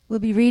We'll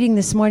be reading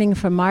this morning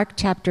from Mark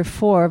chapter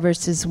 4,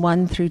 verses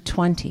 1 through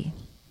 20.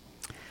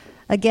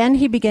 Again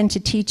he began to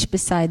teach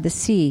beside the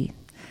sea,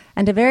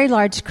 and a very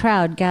large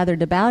crowd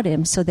gathered about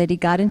him, so that he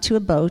got into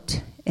a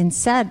boat and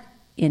sat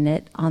in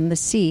it on the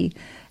sea,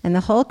 and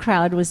the whole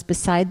crowd was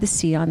beside the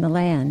sea on the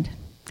land.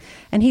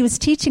 And he was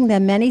teaching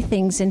them many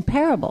things in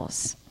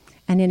parables.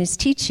 And in his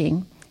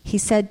teaching he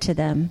said to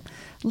them,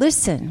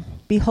 "Listen,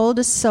 behold,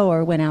 a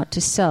sower went out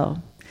to sow.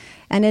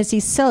 And as he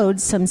sowed,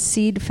 some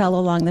seed fell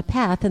along the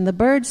path, and the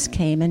birds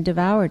came and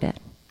devoured it.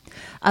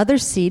 Other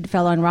seed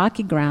fell on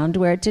rocky ground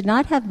where it did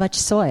not have much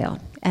soil,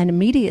 and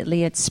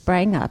immediately it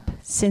sprang up,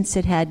 since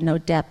it had no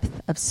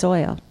depth of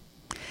soil.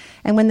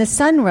 And when the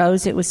sun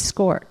rose, it was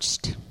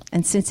scorched,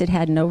 and since it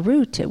had no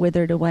root, it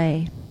withered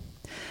away.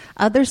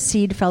 Other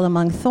seed fell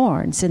among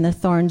thorns, and the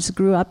thorns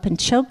grew up and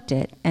choked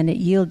it, and it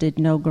yielded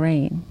no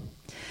grain.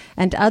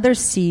 And other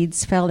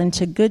seeds fell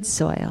into good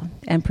soil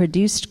and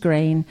produced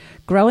grain,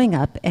 growing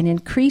up and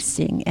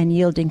increasing and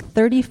yielding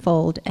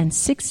 30-fold and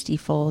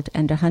 60-fold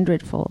and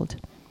 100-fold.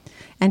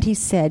 And he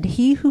said,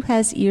 'He who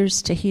has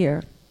ears to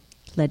hear,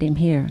 let him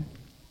hear.'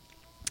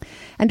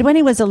 And when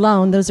he was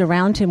alone, those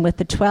around him with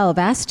the 12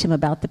 asked him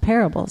about the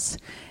parables.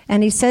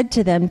 And he said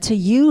to them, 'To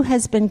you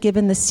has been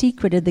given the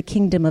secret of the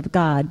kingdom of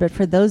God, but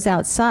for those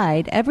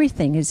outside,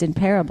 everything is in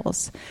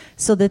parables,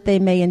 so that they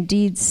may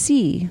indeed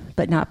see,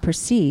 but not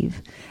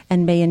perceive,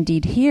 and may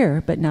indeed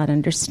hear, but not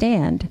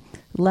understand,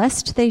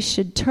 lest they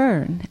should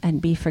turn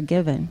and be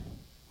forgiven.'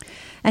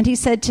 And he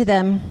said to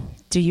them,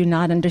 'Do you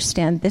not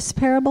understand this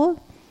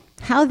parable?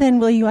 How then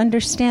will you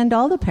understand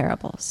all the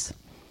parables?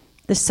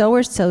 The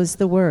sower sows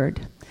the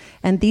word,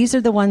 and these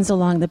are the ones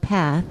along the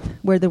path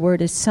where the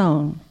word is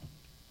sown.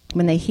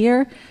 When they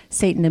hear,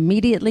 Satan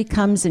immediately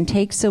comes and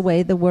takes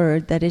away the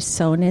word that is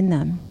sown in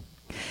them.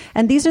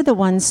 And these are the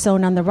ones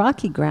sown on the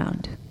rocky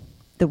ground,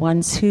 the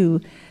ones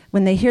who,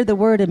 when they hear the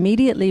word,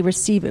 immediately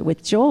receive it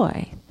with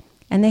joy,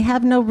 and they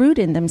have no root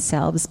in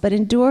themselves, but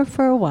endure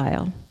for a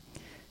while.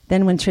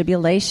 Then when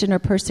tribulation or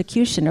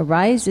persecution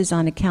arises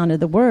on account of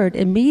the word,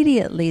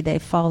 immediately they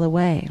fall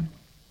away.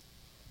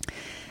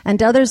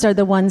 And others are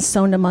the ones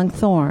sown among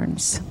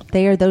thorns.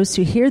 They are those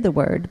who hear the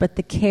word, but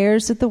the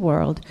cares of the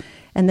world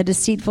and the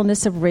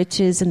deceitfulness of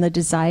riches and the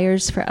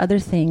desires for other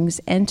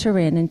things enter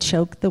in and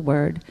choke the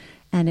word,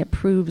 and it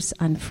proves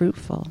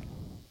unfruitful.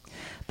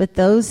 But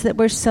those that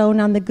were sown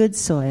on the good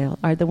soil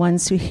are the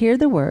ones who hear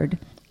the word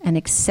and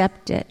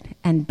accept it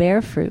and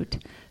bear fruit,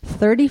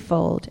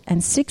 30-fold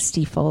and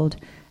 60-fold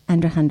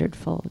and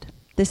 100-fold.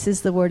 This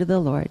is the word of the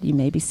Lord. You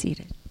may be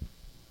seated."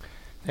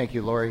 Thank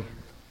you, Lori.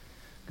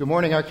 Good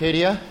morning,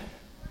 Arcadia.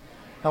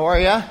 How are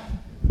you?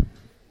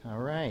 All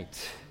right.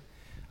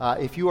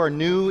 If you are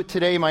new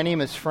today, my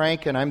name is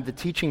Frank, and I'm the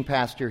teaching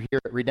pastor here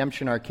at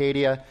Redemption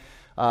Arcadia.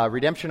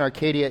 Redemption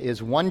Arcadia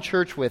is one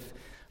church with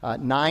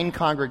 9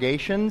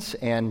 congregations,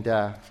 and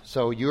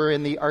so you're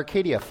in the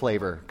Arcadia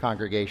flavor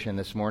congregation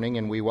this morning,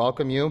 and we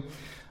welcome you.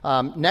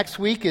 Next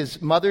week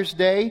is Mother's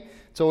Day.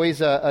 It's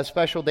always a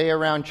special day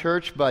around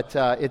church, but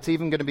it's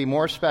even going to be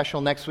more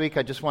special next week.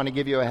 I just want to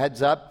give you a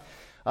heads up.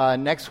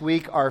 Next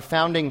week, our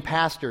founding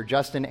pastor,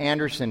 Justin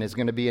Anderson, is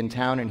going to be in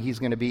town, and he's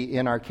going to be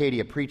in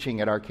Arcadia, preaching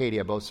at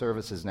Arcadia, both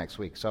services next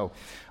week. So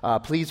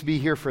please be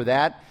here for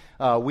that.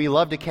 We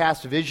love to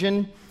cast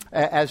vision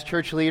as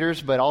church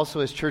leaders, but also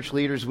as church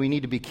leaders, we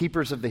need to be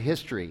keepers of the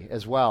history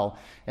as well.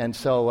 And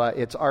so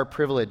it's our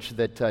privilege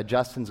that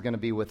Justin's going to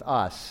be with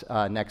us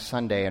next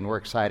Sunday, and we're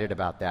excited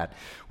about that.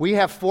 We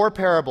have 4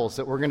 parables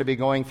that we're going to be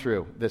going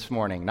through this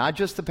morning. Not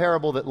just the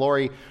parable that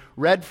Lori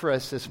read for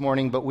us this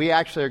morning, but we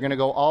actually are going to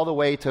go all the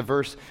way to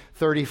verse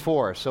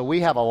 34. So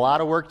we have a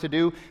lot of work to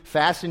do.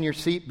 Fasten your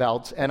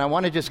seatbelts, and I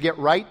want to just get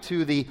right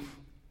to the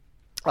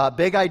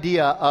big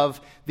idea of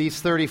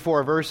these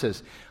 34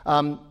 verses.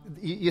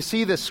 You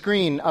see the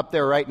screen up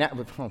there right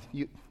now.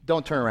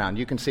 Don't turn around.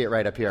 You can see it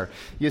right up here.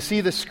 You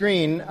see the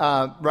screen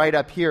right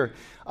up here.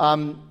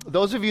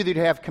 Those of you that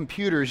have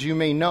computers, you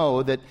may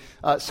know that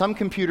some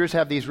computers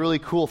have these really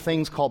cool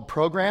things called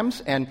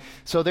programs. And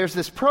so there's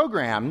this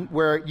program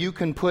where you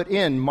can put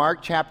in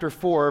Mark chapter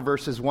 4,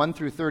 verses 1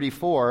 through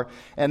 34,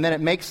 and then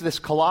it makes this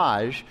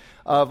collage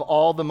of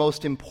all the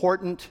most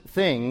important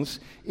things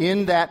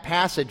in that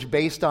passage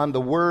based on the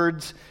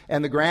words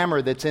and the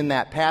grammar that's in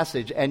that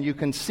passage. And you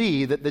can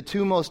see that the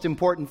 2 most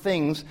important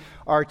things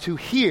are to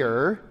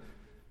hear,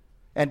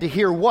 and to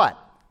hear what?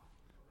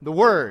 The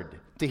word.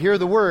 To hear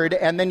the word,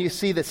 and then you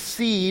see the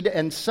seed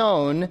and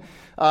sown.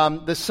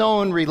 The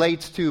sown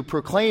relates to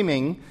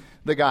proclaiming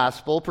the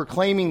gospel,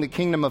 proclaiming the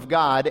kingdom of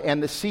God,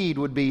 and the seed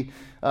would be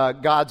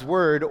God's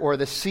word, or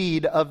the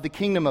seed of the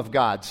kingdom of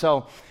God.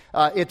 So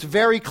it's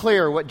very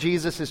clear what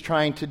Jesus is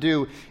trying to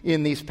do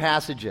in these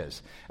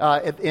passages.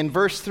 In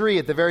verse 3,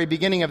 at the very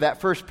beginning of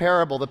that first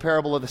parable, the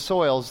parable of the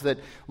soils that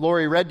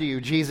Lori read to you,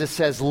 Jesus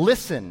says,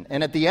 "Listen."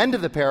 And at the end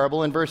of the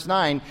parable, in verse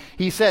 9,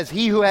 he says,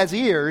 "He who has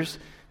ears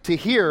to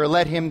hear,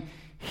 let him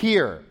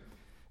hear."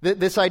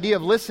 This idea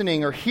of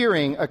listening or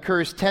hearing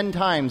occurs 10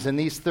 times in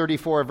these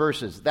 34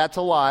 verses. That's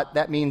a lot.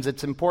 That means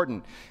it's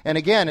important. And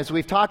again, as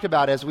we've talked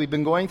about, as we've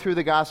been going through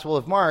the Gospel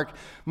of Mark,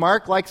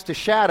 Mark likes to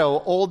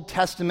shadow Old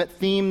Testament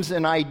themes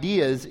and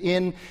ideas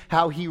in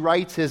how he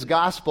writes his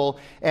Gospel.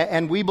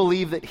 And we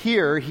believe that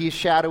here he's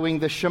shadowing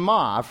the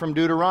Shema from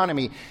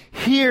Deuteronomy.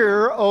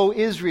 Hear, O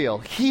Israel,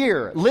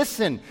 hear,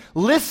 listen,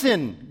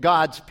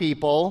 God's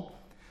people.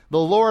 The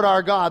Lord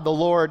our God, the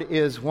Lord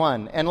is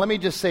one. And let me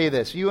just say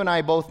this. You and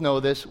I both know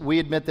this. We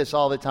admit this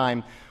all the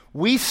time.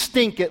 We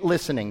stink at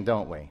listening,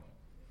 don't we?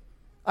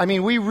 I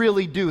mean, we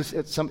really do.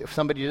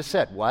 Somebody just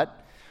said,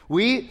 what?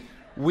 We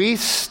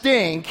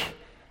stink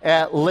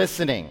at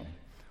listening.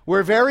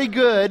 We're very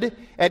good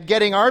at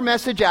getting our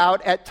message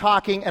out, at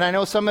talking, and I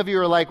know some of you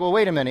are like, well,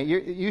 wait a minute,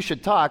 you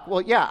should talk.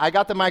 Well, yeah, I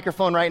got the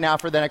microphone right now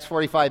for the next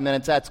 45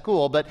 minutes, that's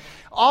cool, but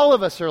all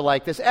of us are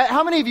like this.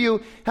 How many of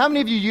you,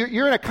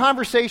 you're in a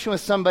conversation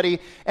with somebody,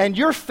 and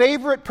your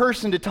favorite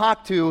person to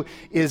talk to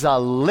is a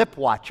lip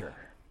watcher?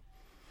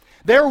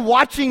 They're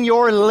watching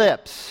your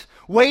lips,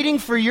 waiting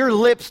for your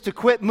lips to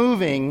quit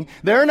moving.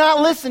 They're not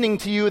listening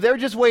to you. They're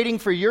just waiting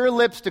for your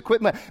lips to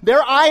quit moving.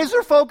 Their eyes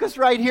are focused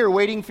right here,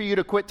 waiting for you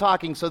to quit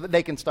talking so that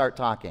they can start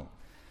talking.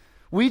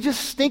 We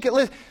just stink at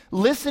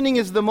listening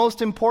is the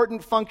most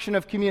important function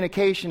of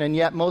communication, and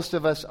yet most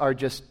of us are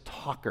just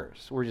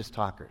talkers. We're just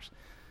talkers.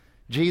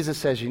 Jesus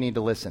says you need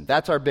to listen.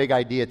 That's our big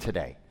idea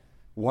today.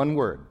 One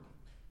word.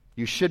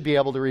 You should be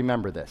able to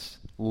remember this.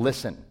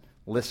 Listen.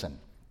 Listen.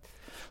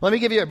 Let me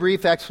give you a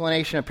brief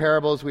explanation of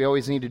parables. We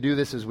always need to do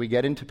this as we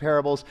get into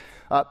parables.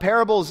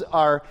 Parables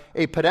are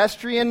a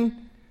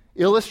pedestrian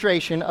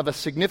illustration of a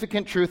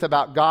significant truth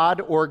about God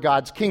or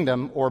God's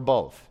kingdom, or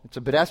both. It's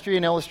a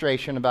pedestrian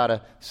illustration about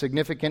a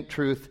significant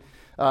truth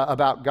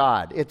about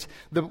God. It's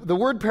the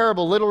word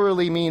parable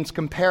literally means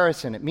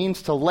comparison. It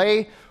means to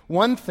lay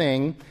one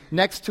thing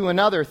next to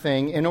another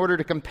thing in order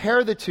to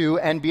compare the two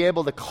and be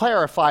able to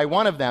clarify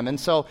one of them. And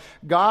so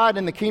God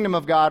and the kingdom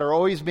of God are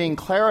always being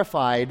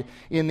clarified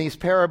in these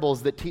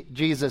parables that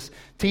Jesus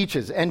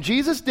teaches. And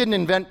Jesus didn't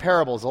invent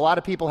parables. A lot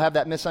of people have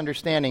that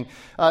misunderstanding.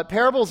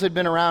 Parables had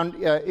been around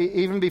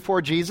even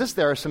before Jesus.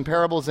 There are some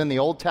parables in the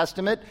Old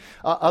Testament.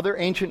 Other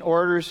ancient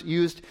orders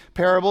used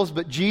parables,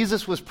 but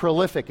Jesus was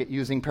prolific at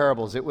using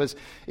parables. It was,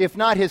 if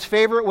not his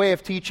favorite way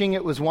of teaching,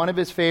 it was one of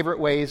his favorite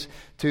ways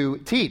to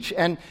teach.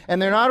 And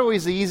they're not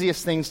always the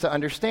easiest things to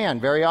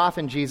understand. Very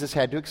often Jesus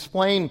had to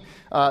explain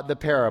the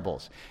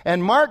parables.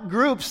 And Mark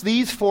groups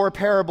these four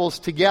parables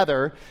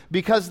together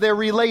because they're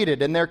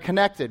related and they're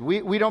connected.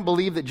 We don't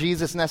believe that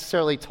Jesus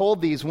necessarily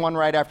told these one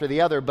right after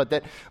the other, but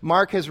that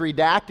Mark has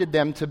redacted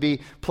them to be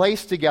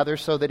placed together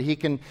so that he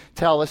can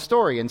tell a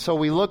story. And so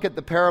we look at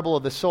the parable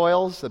of the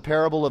soils, the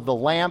parable of the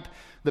lamp,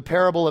 the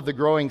parable of the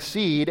growing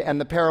seed, and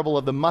the parable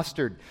of the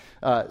mustard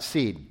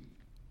seed.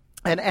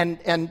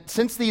 And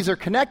since these are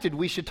connected,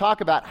 we should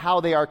talk about how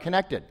they are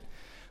connected.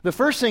 The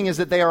first thing is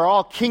that they are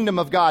all kingdom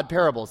of God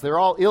parables. They're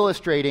all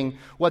illustrating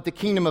what the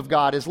kingdom of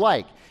God is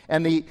like.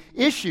 And the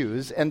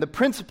issues and the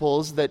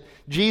principles that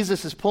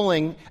Jesus is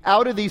pulling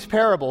out of these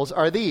parables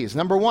are these.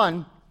 Number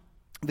one,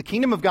 the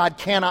kingdom of God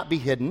cannot be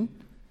hidden.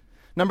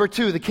 Number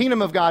two, the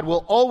kingdom of God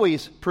will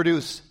always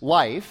produce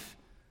life.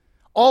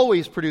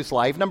 Always produce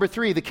life. Number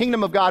three, the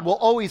kingdom of God will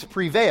always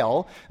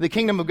prevail. The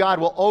kingdom of God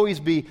will always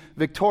be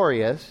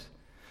victorious.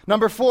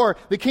 Number four,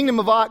 the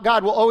kingdom of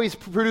God will always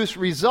produce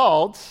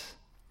results.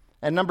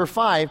 And number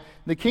five,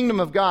 the kingdom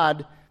of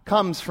God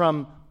comes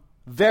from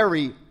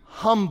very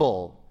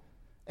humble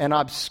and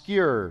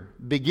obscure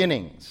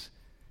beginnings.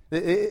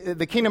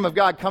 The kingdom of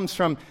God comes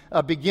from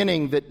a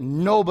beginning that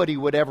nobody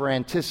would ever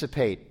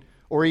anticipate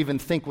or even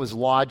think was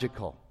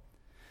logical.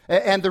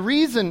 And the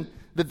reason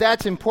that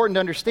that's important to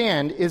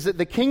understand is that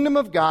the kingdom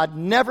of God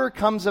never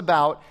comes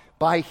about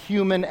by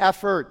human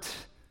effort.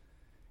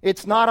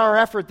 It's not our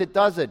effort that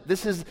does it.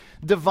 This is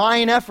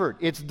divine effort.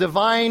 It's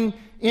divine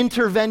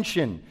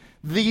intervention.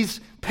 These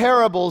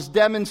parables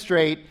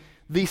demonstrate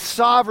the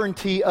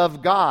sovereignty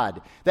of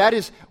God. That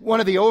is one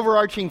of the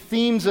overarching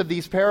themes of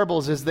these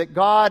parables, is that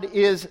God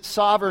is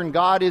sovereign.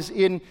 God is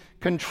in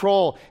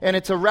control. And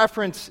it's a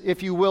reference,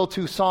 if you will,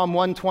 to Psalm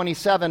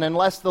 127.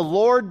 Unless the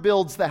Lord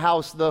builds the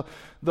house, the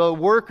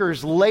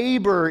workers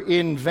labor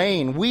in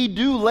vain. We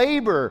do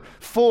labor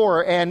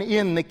for and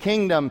in the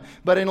kingdom,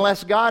 but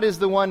unless God is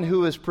the one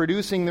who is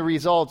producing the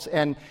results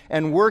and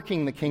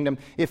working the kingdom,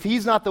 if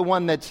he's not the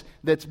one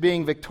that's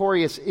being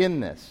victorious in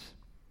this,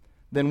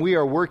 then we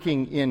are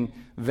working in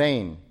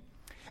vain.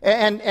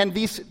 And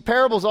these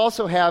parables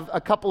also have a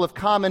couple of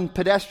common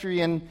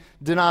pedestrian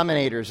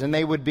denominators, and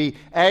they would be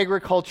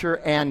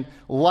agriculture and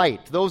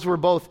light. Those were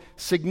both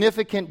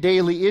significant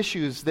daily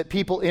issues that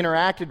people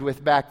interacted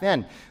with back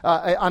then.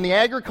 On the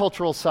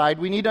agricultural side,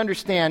 we need to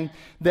understand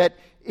that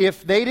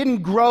if they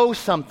didn't grow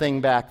something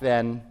back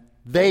then,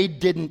 they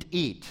didn't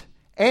eat.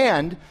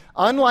 And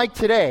unlike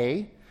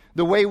today,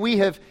 the way we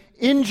have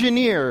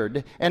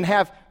engineered and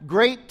have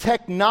great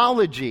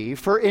technology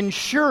for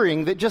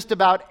ensuring that just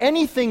about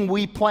anything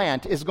we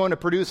plant is going to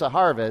produce a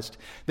harvest.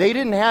 They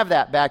didn't have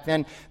that back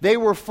then. They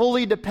were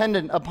fully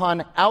dependent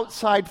upon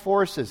outside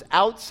forces,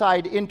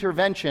 outside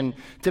intervention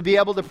to be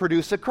able to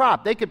produce a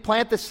crop. They could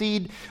plant the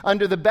seed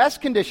under the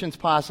best conditions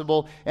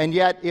possible, and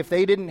yet if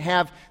they didn't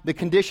have the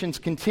conditions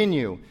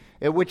continue,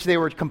 at which they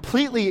were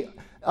completely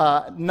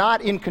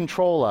not in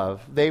control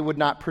of, they would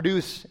not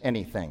produce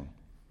anything.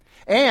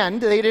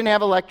 And they didn't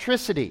have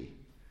electricity.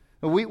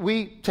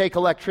 We take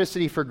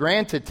electricity for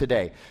granted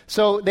today.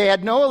 So they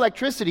had no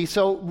electricity,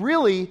 so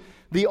really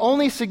the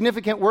only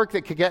significant work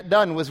that could get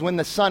done was when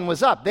the sun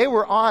was up. They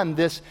were on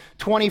this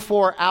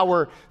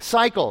 24-hour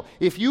cycle.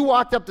 If you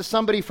walked up to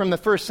somebody from the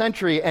first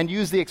century and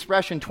used the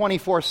expression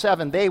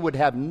 24/7, they would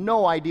have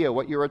no idea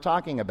what you were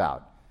talking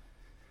about.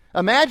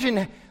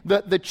 Imagine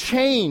the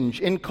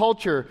change in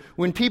culture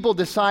when people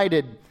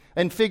decided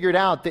and figured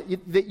out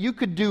that you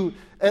could do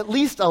at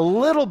least a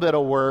little bit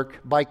of work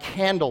by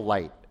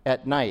candlelight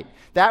at night.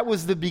 That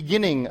was the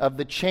beginning of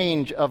the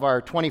change of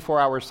our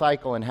 24-hour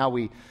cycle and how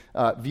we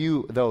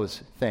view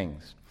those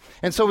things.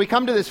 And so we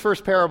come to this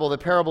first parable, the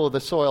parable of the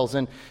soils,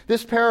 and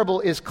this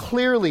parable is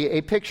clearly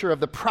a picture of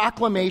the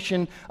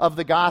proclamation of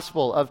the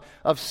gospel,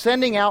 of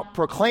sending out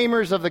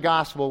proclaimers of the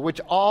gospel,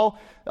 which all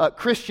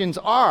Christians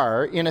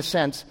are, in a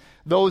sense,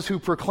 those who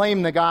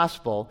proclaim the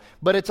gospel,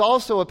 but it's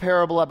also a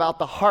parable about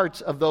the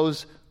hearts of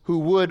those who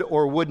would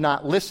or would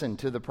not listen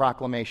to the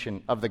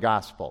proclamation of the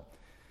gospel.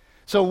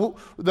 So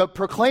the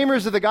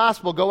proclaimers of the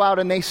gospel go out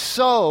and they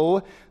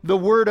sow the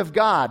word of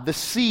God, the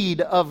seed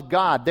of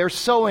God. They're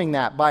sowing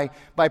that by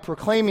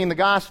proclaiming the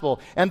gospel.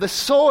 And the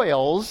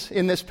soils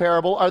in this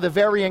parable are the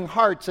varying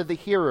hearts of the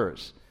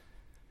hearers.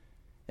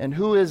 And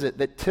who is it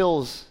that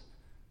tills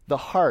the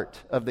heart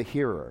of the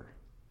hearer?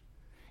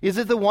 Is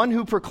it the one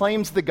who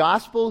proclaims the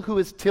gospel who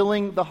is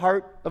tilling the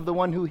heart of the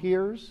one who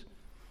hears?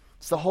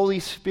 It's the Holy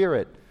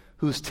Spirit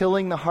who's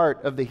tilling the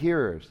heart of the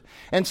hearers.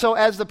 And so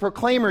as the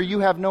proclaimer,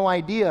 you have no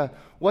idea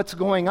what's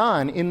going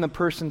on in the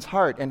person's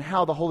heart and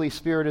how the Holy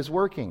Spirit is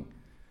working.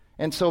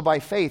 And so by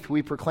faith,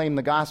 we proclaim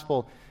the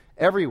gospel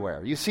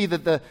everywhere. You see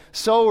that the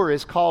sower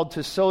is called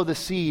to sow the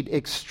seed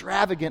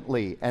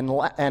extravagantly and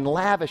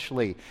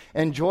lavishly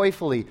and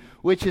joyfully,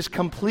 which is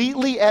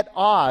completely at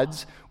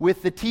odds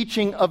with the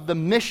teaching of the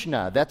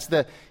Mishnah. That's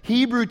the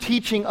Hebrew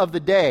teaching of the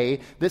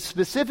day that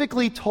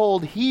specifically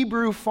told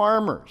Hebrew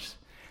farmers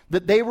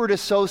that they were to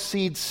sow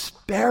seeds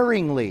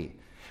sparingly,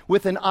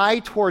 with an eye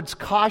towards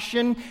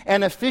caution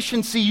and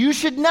efficiency. You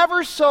should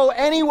never sow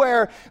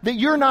anywhere that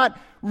you're not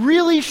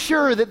really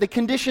sure that the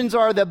conditions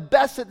are the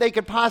best that they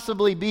could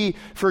possibly be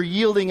for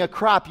yielding a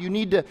crop. You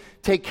need to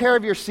take care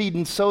of your seed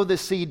and sow the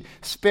seed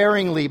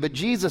sparingly. But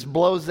Jesus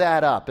blows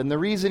that up. And the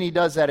reason he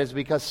does that is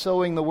because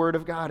sowing the word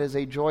of God is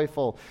a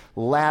joyful,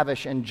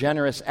 lavish, and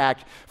generous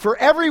act for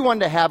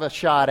everyone to have a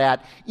shot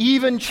at.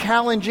 Even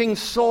challenging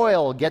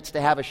soil gets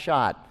to have a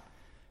shot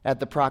at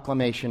the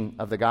proclamation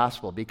of the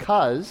gospel,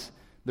 because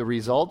the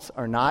results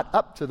are not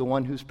up to the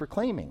one who's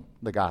proclaiming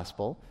the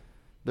gospel.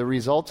 The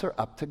results are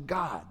up to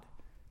God.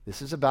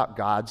 This is about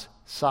God's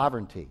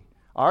sovereignty.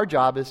 Our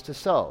job is to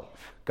sow.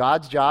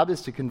 God's job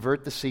is to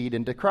convert the seed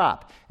into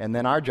crop. And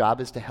then our job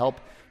is to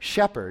help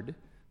shepherd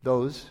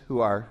those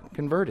who are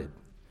converted.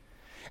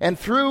 And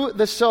through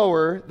the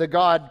sower, the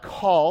God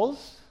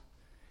calls,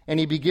 and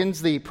he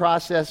begins the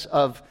process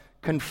of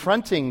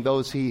confronting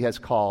those he has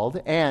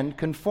called and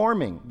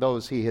conforming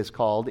those he has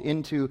called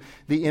into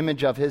the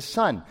image of his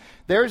Son.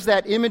 There's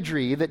that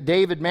imagery that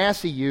David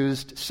Massey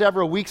used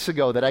several weeks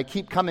ago that I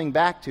keep coming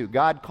back to.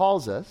 God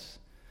calls us,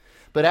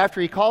 but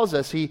after he calls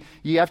us,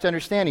 you have to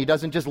understand, he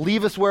doesn't just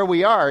leave us where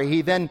we are.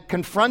 He then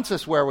confronts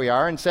us where we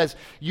are and says,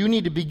 you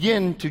need to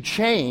begin to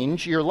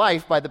change your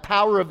life by the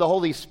power of the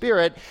Holy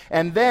Spirit.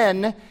 And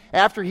then,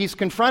 after he's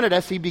confronted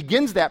us, he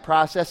begins that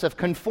process of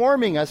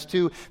conforming us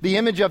to the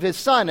image of his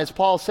Son, as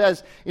Paul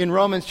says in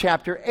Romans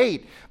chapter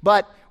 8.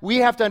 But we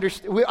have to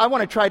understand, I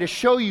want to try to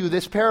show you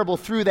this parable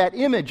through that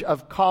image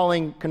of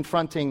calling,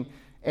 confronting,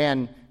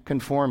 and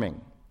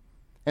conforming.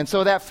 And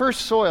so that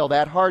first soil,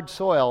 that hard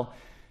soil,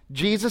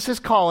 Jesus is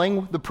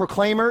calling, the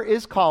proclaimer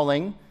is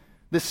calling,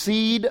 the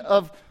seed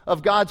of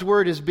God's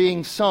word is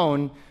being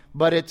sown,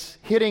 but it's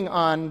hitting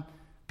on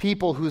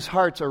people whose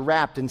hearts are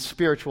wrapped in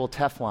spiritual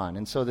Teflon.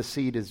 And so the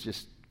seed is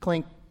just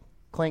clink,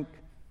 clink,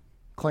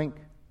 clink.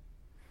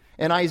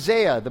 And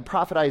Isaiah, the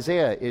prophet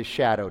Isaiah, is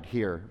shadowed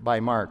here by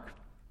Mark.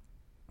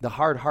 The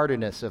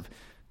hard-heartedness of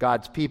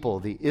God's people,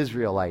 the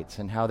Israelites,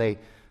 and how they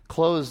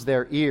closed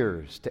their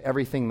ears to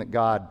everything that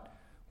God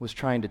was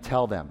trying to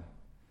tell them.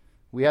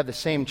 We have the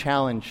same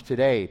challenge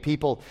today.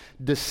 People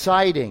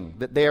deciding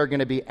that they are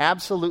going to be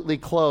absolutely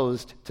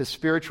closed to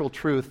spiritual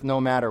truth no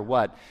matter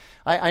what.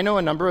 I know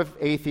a number of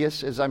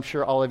atheists, as I'm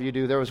sure all of you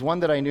do. There was one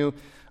that I knew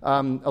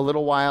a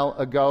little while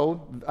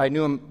ago. I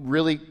knew him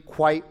really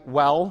quite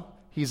well.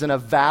 He's an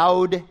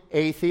avowed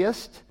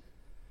atheist,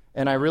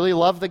 and I really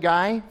love the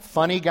guy.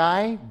 Funny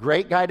guy,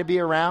 great guy to be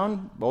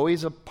around,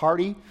 always a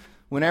party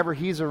whenever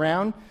he's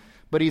around.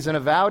 but he's an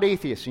avowed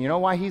atheist. And you know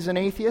why he's an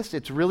atheist?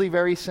 It's really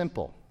very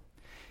simple.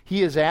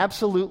 He is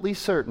absolutely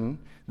certain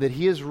that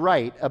he is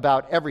right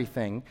about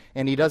everything,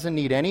 and he doesn't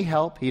need any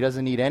help, he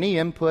doesn't need any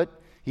input,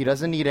 he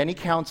doesn't need any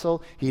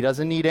counsel, he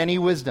doesn't need any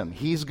wisdom.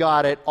 He's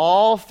got it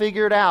all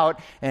figured out,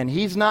 and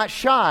he's not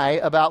shy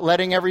about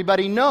letting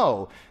everybody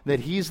know that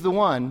he's the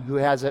one who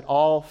has it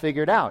all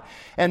figured out.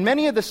 And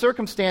many of the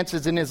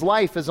circumstances in his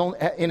life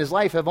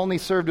have only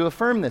served to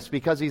affirm this,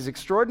 because he's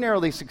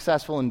extraordinarily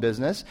successful in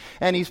business,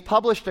 and he's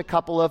published a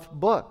couple of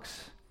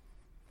books.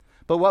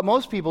 But what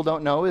most people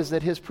don't know is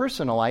that his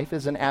personal life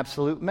is an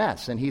absolute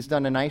mess, and he's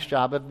done a nice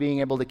job of being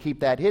able to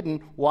keep that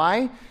hidden.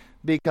 Why?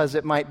 Because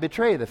it might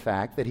betray the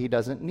fact that he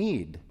doesn't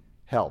need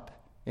help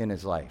in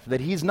his life, that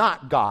he's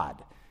not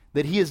God,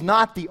 that he is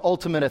not the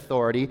ultimate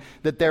authority,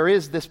 that there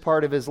is this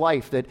part of his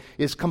life that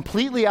is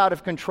completely out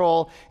of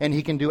control and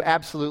he can do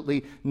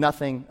absolutely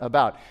nothing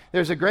about.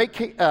 There's a great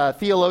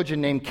theologian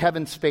named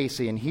Kevin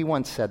Spacey, and he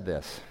once said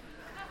this: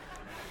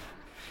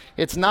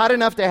 "It's not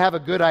enough to have a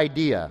good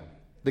idea.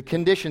 The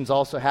conditions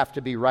also have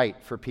to be right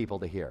for people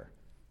to hear."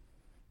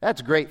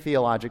 That's great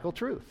theological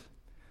truth.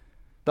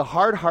 The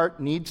hard heart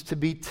needs to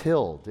be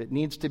tilled. It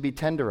needs to be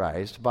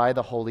tenderized by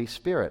the Holy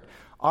Spirit.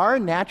 Our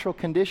natural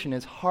condition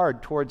is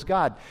hard towards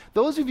God.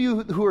 Those of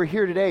you who are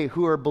here today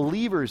who are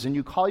believers and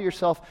you call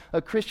yourself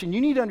a Christian,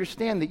 you need to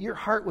understand that your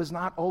heart was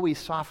not always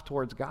soft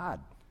towards God.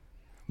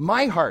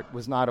 My heart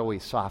was not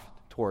always soft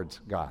towards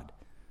God.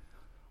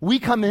 We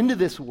come into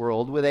this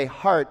world with a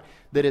heart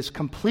that is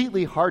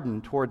completely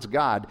hardened towards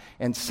God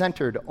and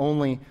centered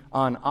only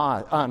on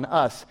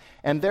us.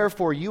 And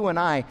therefore, you and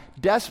I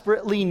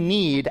desperately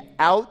need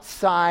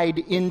outside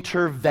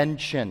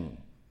intervention.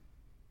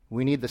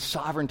 We need the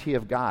sovereignty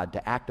of God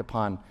to act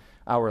upon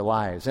our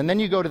lives. And then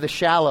you go to the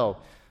shallow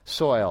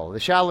soil. The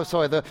shallow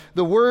soil,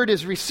 the word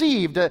is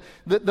received.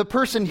 The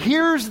person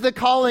hears the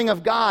calling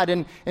of God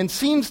and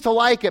seems to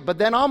like it, but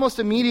then almost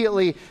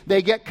immediately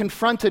they get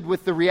confronted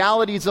with the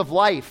realities of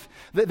life.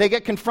 They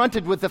get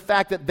confronted with the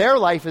fact that their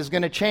life is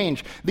going to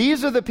change.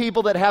 These are the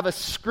people that have a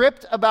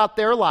script about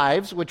their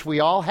lives, which we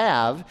all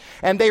have,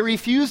 and they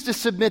refuse to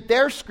submit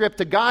their script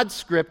to God's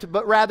script,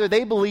 but rather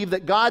they believe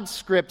that God's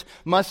script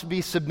must be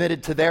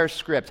submitted to their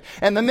script.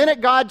 And the minute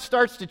God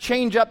starts to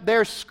change up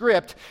their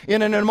script,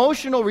 in an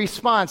emotional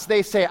response,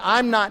 they say,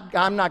 I'm not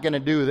going to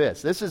do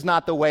this. This is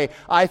not the way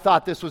I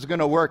thought this was going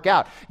to work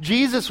out.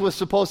 Jesus was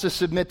supposed to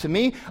submit to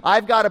me.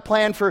 I've got a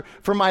plan for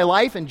my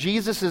life, and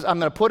Jesus is, I'm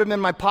going to put him in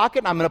my pocket,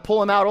 and I'm going to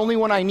pull him out only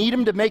when I need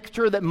him to make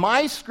sure that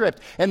my script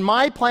and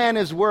my plan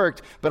has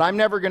worked, but I'm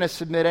never going to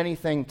submit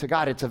anything to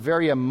God. It's a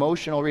very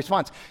emotional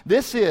response.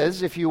 This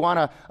is, if you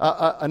want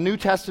a New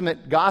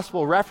Testament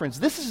gospel reference,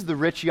 this is the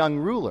rich young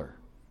ruler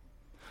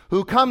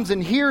who comes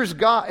and hears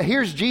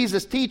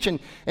Jesus teach, and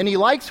he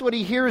likes what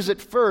he hears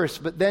at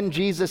first, but then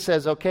Jesus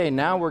says, okay,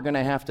 now we're going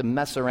to have to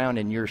mess around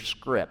in your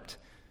script.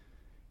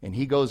 And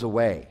he goes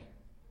away.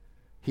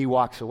 He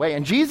walks away.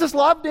 And Jesus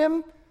loved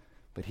him,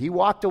 but he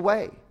walked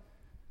away.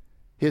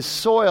 His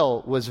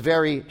soil was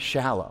very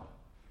shallow.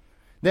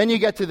 Then you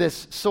get to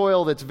this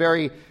soil that's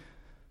very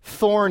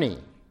thorny.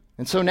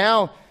 And so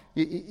now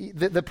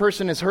the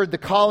person has heard the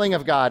calling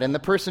of God, and the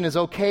person is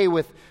okay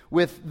with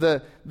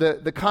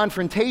the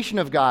confrontation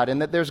of God,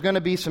 and that there's going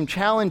to be some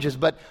challenges.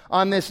 But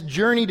on this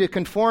journey to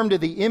conform to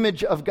the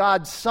image of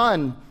God's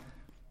Son,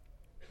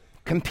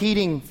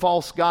 competing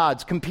false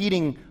gods,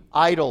 competing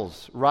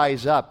idols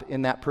rise up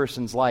in that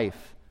person's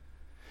life.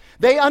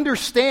 They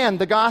understand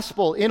the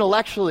gospel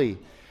intellectually.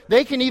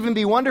 They can even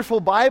be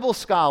wonderful Bible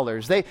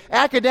scholars.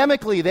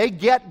 Academically, they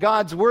get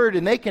God's word,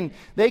 and they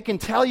can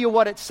tell you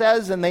what it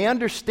says, and they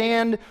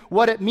understand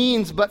what it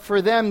means. But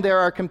for them, there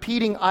are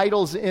competing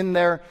idols in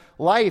their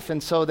life,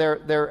 and so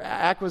their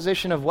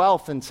acquisition of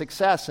wealth and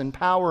success and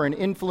power and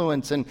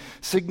influence and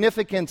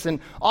significance and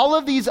all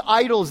of these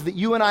idols that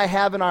you and I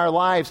have in our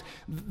lives,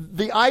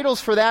 the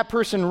idols for that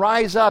person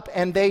rise up,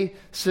 and they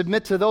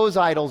submit to those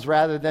idols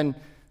rather than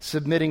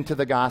submitting to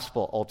the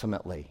gospel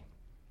ultimately.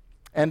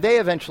 And they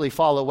eventually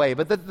fall away.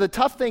 But the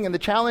tough thing and the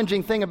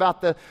challenging thing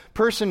about the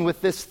person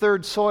with this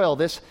third soil,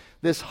 this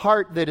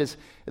heart that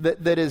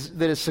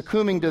is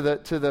succumbing to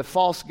the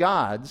false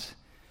gods,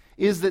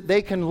 is that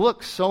they can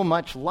look so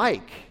much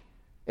like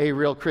a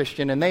real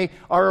Christian, and they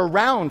are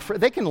around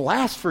they can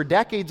last for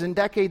decades and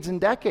decades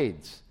and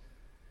decades.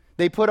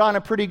 They put on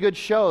a pretty good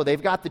show.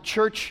 They've got the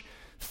church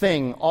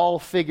thing all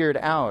figured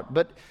out.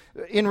 But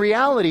in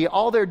reality,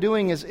 all they're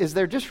doing is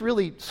they're just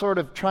really sort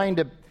of trying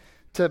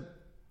to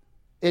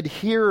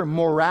adhere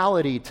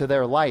morality to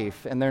their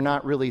life, and they're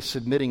not really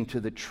submitting to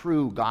the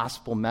true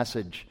gospel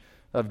message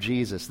of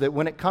Jesus. That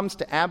when it comes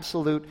to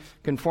absolute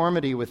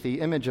conformity with the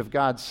image of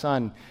God's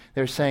Son,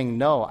 they're saying,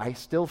 no, I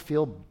still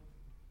feel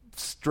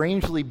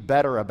strangely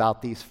better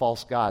about these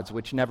false gods,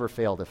 which never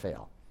fail to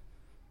fail.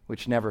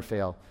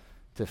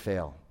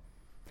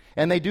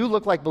 And they do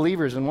look like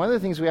believers, and one of the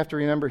things we have to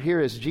remember here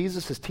is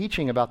Jesus is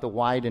teaching about the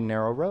wide and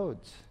narrow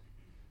roads.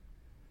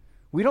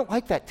 We don't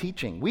like that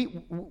teaching.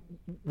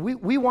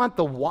 We want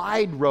the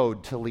wide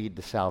road to lead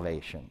to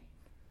salvation.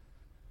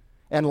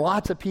 and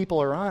lots of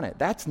people are on it.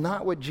 That's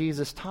not what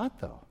Jesus taught,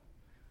 though.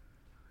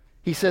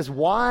 He says,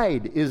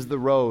 wide is the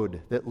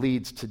road that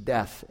leads to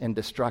death and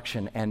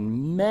destruction,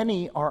 and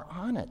many are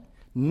on it.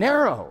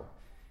 Narrow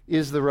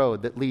is the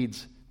road that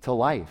leads to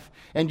life.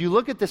 And you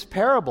look at this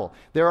parable,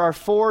 there are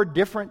 4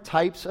 different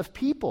types of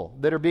people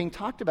that are being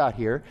talked about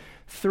here.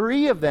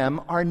 3 of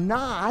them are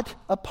not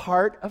a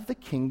part of the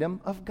kingdom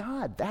of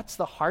God. That's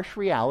the harsh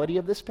reality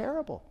of this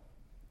parable.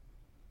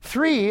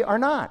 3 are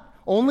not.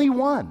 Only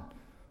 1.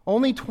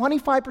 Only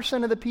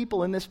 25% of the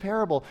people in this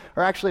parable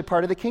are actually a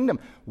part of the kingdom.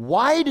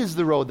 Wide is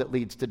the road that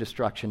leads to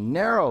destruction.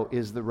 Narrow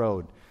is the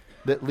road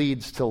that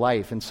leads to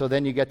life. And so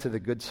then you get to the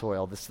good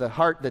soil. This is the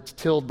heart that's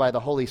tilled by the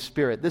Holy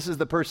Spirit. This is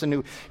the person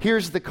who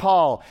hears the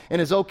call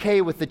and is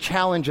okay with the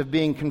challenge of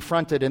being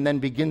confronted and then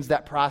begins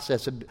that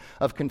process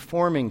of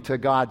conforming to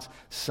God's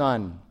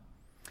Son.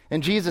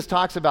 And Jesus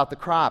talks about the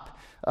crop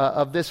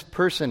of this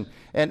person,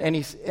 and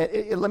he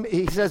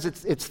says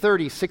it's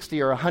 30,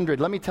 60, or 100.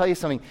 Let me tell you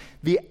something.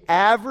 The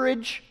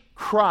average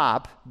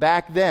crop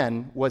back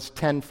then was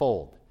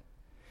tenfold.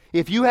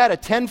 If you had a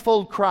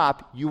tenfold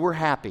crop, you were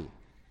happy.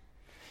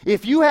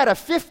 If you had a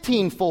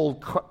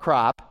 15-fold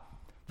crop,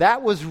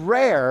 that was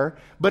rare,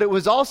 but it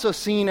was also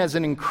seen as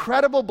an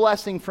incredible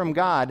blessing from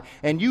God,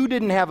 and you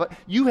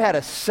had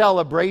a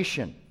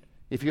celebration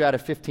if you had a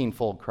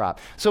 15-fold crop.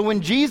 So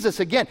when Jesus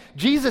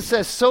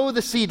says, sow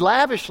the seed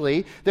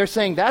lavishly, they're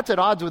saying that's at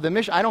odds with the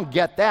mission. I don't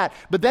get that.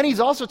 But then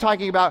he's also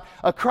talking about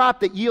a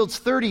crop that yields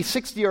 30,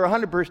 60, or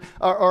 100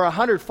 or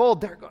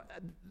 100-fold.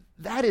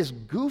 That is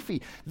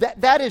goofy.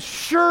 That is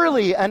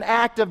surely an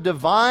act of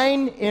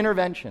divine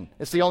intervention.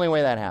 It's the only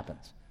way that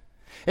happens.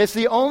 It's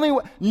the only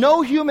way.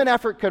 No human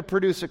effort could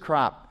produce a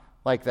crop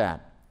like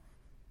that.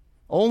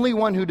 Only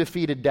one who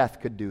defeated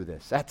death could do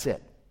this. That's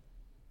it.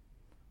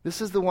 This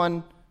is the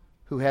one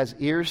who has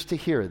ears to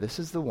hear. This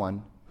is the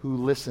one who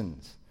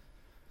listens.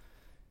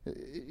 I'm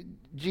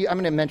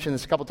going to mention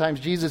this a couple times.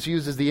 Jesus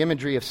uses the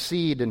imagery of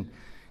seed, and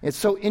it's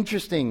so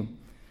interesting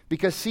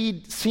because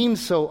seed seems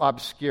so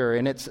obscure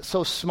and it's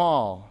so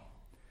small.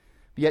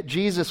 Yet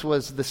Jesus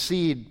was the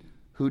seed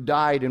who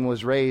died and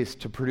was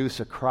raised to produce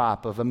a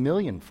crop of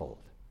 1,000,000-fold.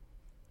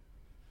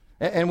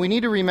 And we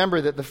need to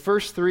remember that the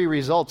first 3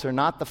 results are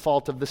not the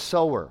fault of the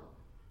sower.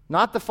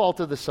 Not the fault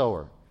of the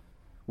sower.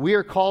 We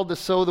are called to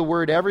sow the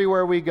word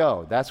everywhere we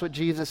go. That's what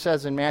Jesus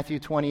says in Matthew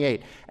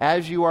 28.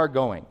 As you are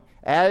going,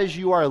 as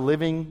you are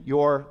living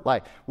your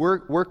life,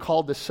 we're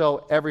called to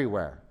sow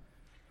everywhere.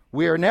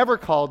 We are never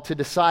called to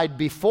decide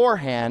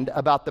beforehand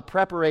about the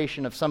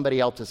preparation of somebody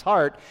else's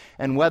heart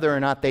and whether or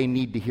not they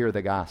need to hear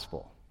the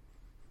gospel.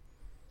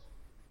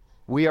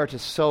 We are to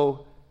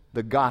sow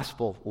the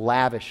gospel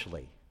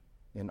lavishly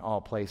in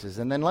all places.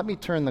 And then let me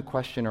turn the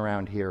question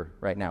around here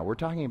right now. We're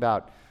talking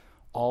about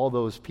all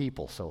those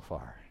people so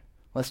far.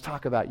 Let's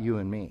talk about you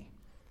and me.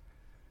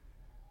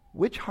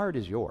 Which heart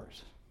is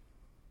yours?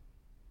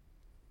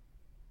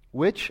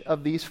 Which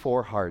of these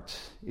 4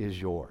 hearts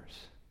is yours?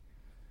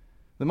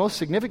 The most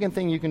significant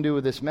thing you can do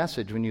with this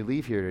message when you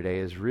leave here today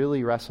is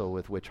really wrestle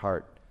with which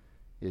heart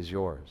is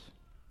yours.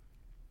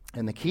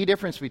 And the key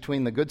difference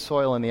between the good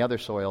soil and the other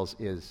soils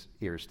is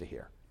ears to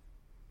hear.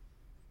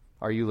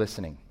 Are you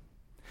listening?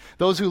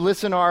 Those who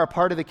listen are a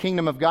part of the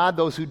kingdom of God.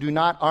 Those who do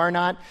not are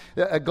not.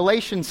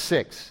 Galatians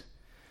 6.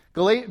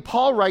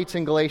 Paul writes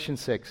in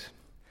Galatians 6,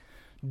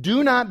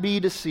 do not be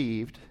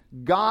deceived.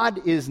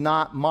 God is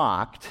not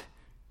mocked.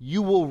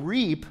 You will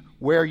reap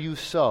where you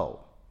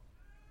sow.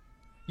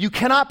 You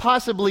cannot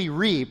possibly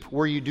reap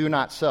where you do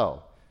not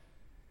sow.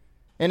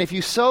 And if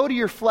you sow to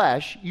your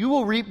flesh, you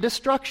will reap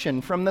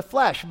destruction from the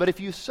flesh. But if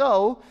you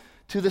sow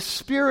to the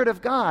Spirit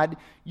of God,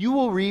 you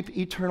will reap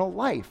eternal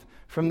life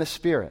from the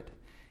Spirit.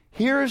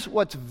 Here's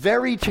what's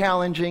very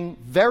challenging,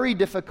 very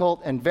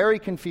difficult, and very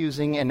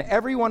confusing, and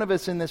every one of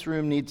us in this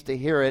room needs to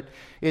hear it.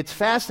 It's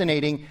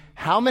fascinating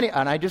how many,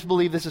 and I just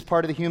believe this is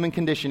part of the human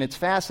condition, it's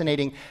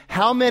fascinating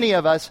how many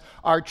of us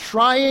are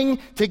trying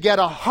to get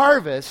a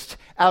harvest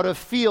out of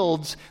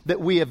fields that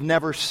we have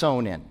never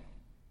sown in.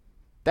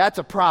 That's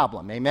a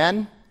problem,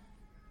 amen?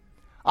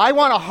 I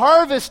want to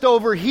harvest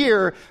over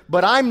here,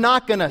 but I'm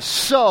not going to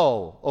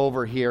sow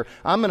over here.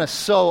 I'm going to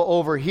sow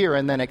over here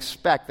and then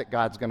expect that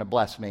God's going to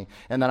bless me,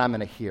 and then I'm going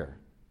to hear.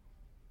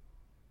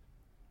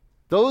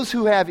 Those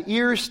who have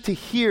ears to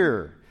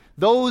hear,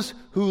 those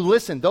who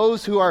listen,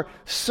 those who are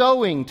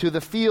sowing to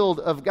the field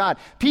of God,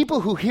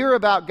 people who hear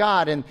about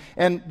God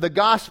and the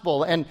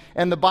gospel and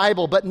the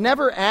Bible, but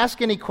never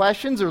ask any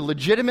questions or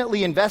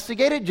legitimately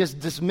investigate it, just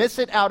dismiss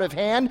it out of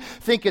hand,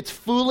 think it's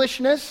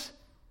foolishness.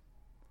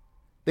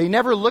 They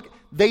never look,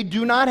 they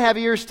do not have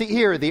ears to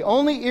hear. The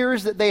only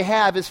ears that they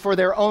have is for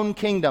their own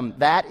kingdom.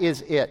 That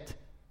is it.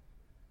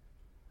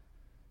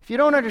 If you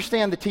don't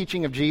understand the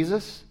teaching of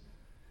Jesus,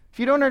 if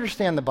you don't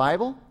understand the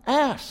Bible,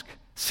 ask,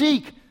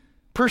 seek,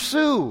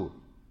 pursue,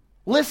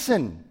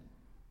 listen.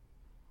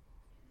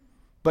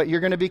 But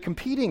you're going to be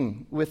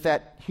competing with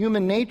that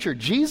human nature.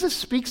 Jesus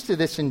speaks to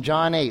this in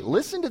John 8.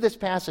 Listen to this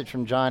passage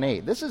from John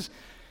 8. This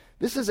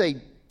is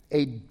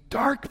a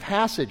dark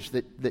passage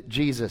that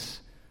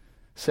Jesus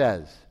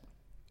says.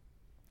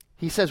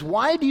 He says,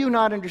 "Why do you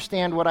not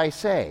understand what I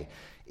say?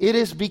 It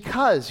is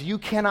because you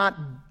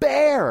cannot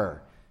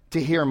bear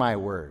to hear my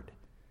word."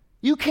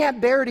 You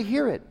can't bear to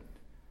hear it.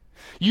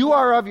 "You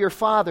are of your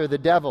father, the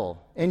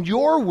devil, and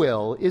your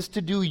will is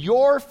to do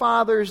your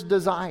father's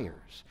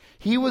desires.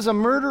 He was a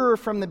murderer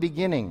from the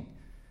beginning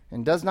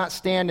and does not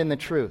stand in the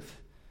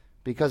truth,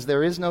 because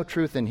there is no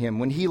truth in him.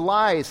 When he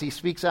lies, he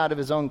speaks out of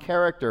his own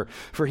character,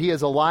 for he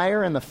is a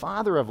liar and the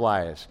father of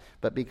lies.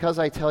 But because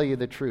I tell you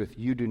the truth,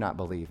 you do not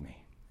believe me."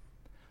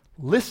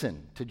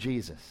 Listen to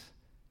Jesus.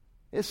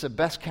 It's the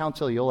best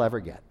counsel you'll ever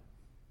get.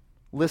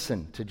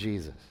 Listen to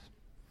Jesus.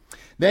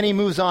 Then he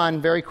moves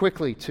on very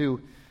quickly to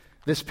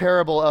this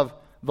parable of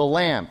the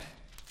lamp,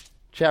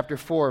 chapter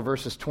 4,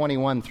 verses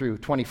 21 through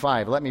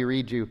 25. Let me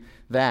read you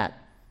that.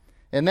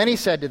 "And then he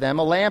said to them,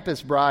 a lamp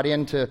is brought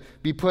in to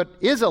be put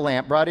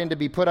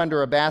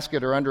under a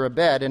basket or under a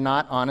bed, and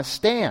not on a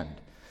stand.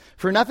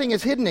 For nothing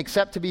is hidden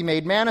except to be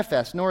made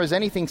manifest, nor is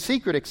anything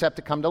secret except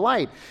to come to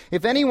light.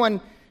 If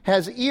anyone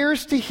has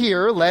ears to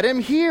hear, let him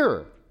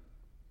hear."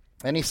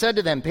 And he said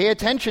to them, "Pay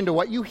attention to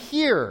what you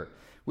hear.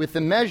 With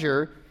the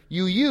measure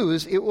you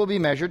use, it will be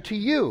measured to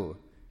you,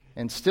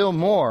 and still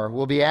more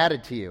will be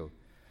added to you.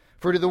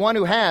 For to the one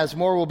who has,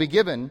 more will be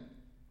given,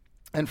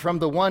 and from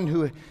the one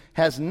who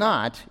has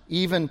not,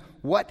 even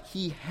what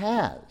he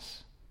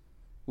has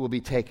will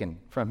be taken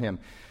from him."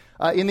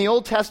 In the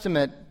Old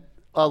Testament,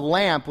 a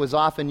lamp was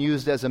often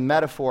used as a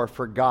metaphor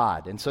for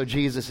God. And so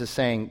Jesus is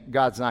saying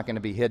God's not going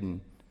to be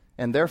hidden,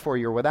 and therefore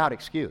you're without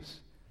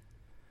excuse.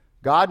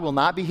 God will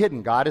not be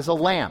hidden. God is a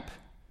lamp.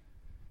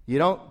 You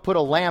don't put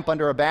a lamp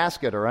under a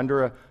basket or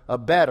under a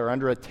bed or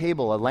under a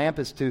table. A lamp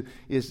is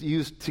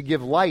used to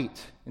give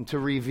light and to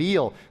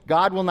reveal.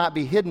 God will not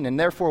be hidden, and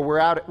therefore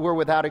we're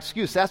without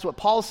excuse. That's what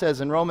Paul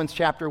says in Romans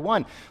chapter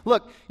 1.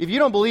 Look, if you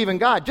don't believe in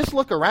God, just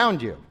look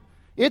around you.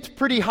 It's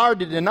pretty hard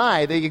to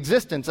deny the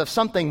existence of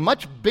something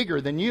much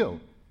bigger than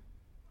you.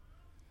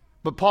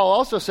 But Paul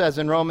also says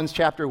in Romans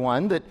chapter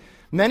 1 that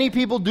many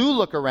people do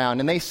look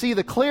around and they see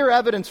the clear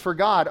evidence for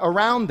God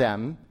around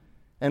them,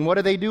 and what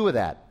do they do with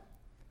that?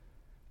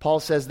 Paul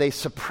says they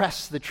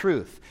suppress the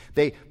truth.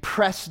 They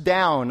press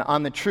down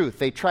on the truth.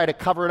 They try to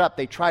cover it up.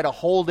 They try to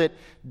hold it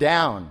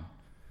down.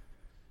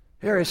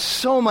 There is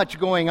so much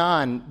going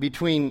on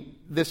between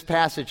this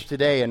passage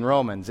today and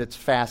Romans. It's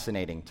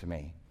fascinating to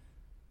me.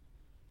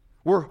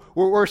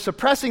 We're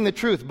suppressing the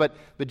truth, but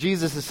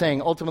Jesus is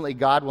saying ultimately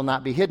God will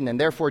not be hidden, and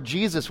therefore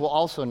Jesus will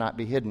also not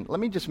be hidden. Let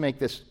me just make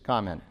this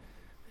comment.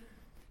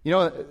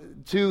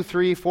 2,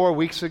 3, 4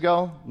 weeks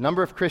ago, a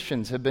number of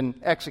Christians have been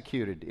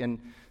executed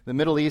in the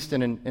Middle East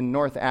and in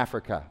North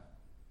Africa.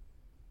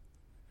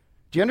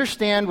 Do you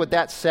understand what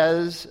that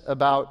says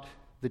about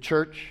the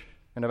church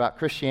and about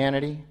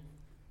Christianity?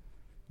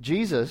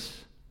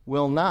 Jesus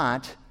will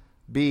not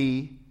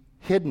be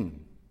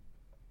hidden.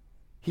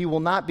 He will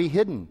not be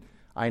hidden.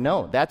 I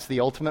know, that's the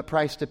ultimate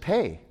price to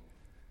pay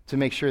to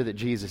make sure that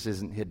Jesus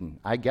isn't hidden.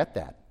 I get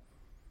that.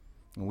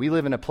 And we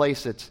live in a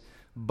place that's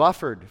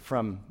buffered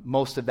from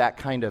most of that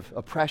kind of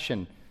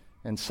oppression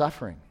and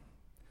suffering.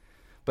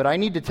 But I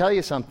need to tell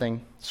you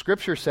something.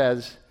 Scripture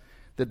says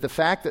that the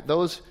fact that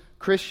those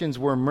Christians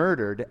were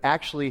murdered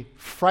actually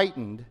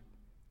frightened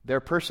their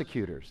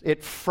persecutors.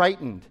 It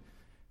frightened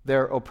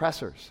their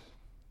oppressors.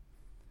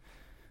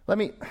 Let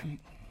me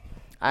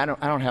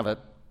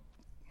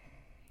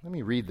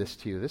read this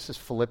to you. This is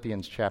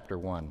Philippians chapter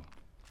 1.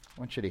 I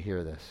want you to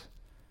hear this.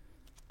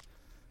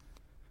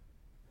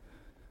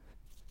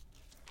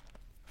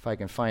 If I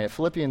can find it.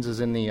 Philippians is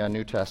in the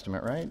New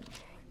Testament, right?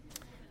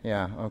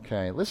 Yeah,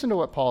 okay. Listen to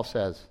what Paul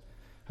says.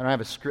 I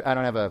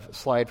don't have a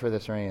slide for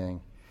this or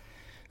anything.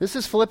 This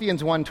is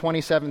Philippians 1,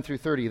 27 through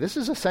 30. This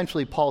is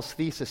essentially Paul's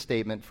thesis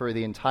statement for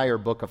the entire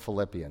book of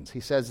Philippians. He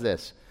says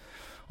this: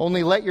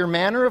 "Only let your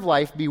manner of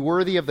life be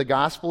worthy of the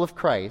gospel of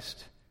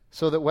Christ,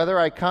 so that whether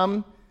I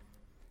come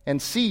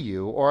and see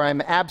you or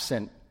I'm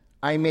absent,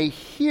 I may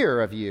hear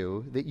of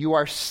you that you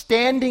are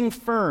standing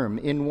firm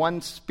in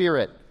one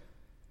spirit,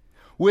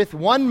 with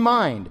one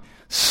mind,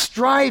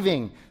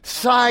 striving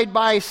side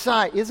by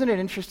side." Isn't it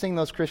interesting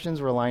those Christians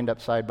were lined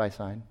up side by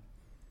side?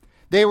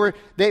 They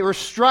were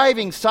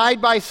striving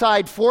side by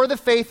side for the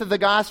faith of the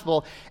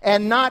gospel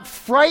and not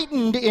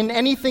frightened in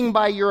anything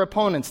by your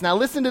opponents. Now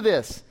listen to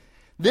this.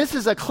 This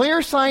is a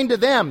clear sign to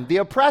them, the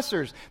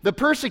oppressors, the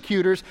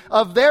persecutors,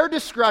 of their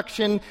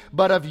destruction,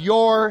 but of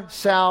your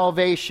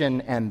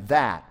salvation, and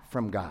that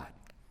from God.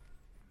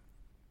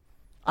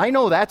 I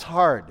know that's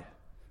hard.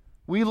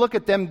 We look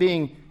at them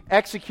being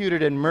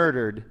executed and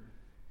murdered,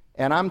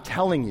 and I'm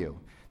telling you,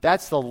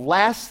 that's the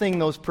last thing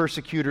those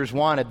persecutors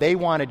wanted. They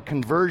wanted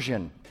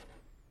conversion.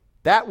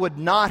 That would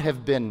not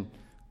have been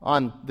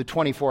on the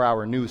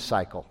 24-hour news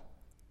cycle,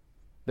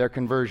 their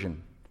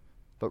conversion,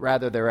 but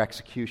rather their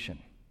execution.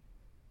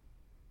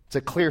 It's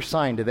a clear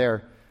sign to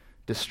their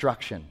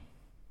destruction.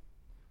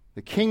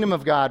 The kingdom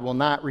of God will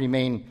not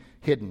remain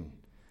hidden,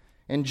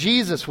 and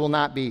Jesus will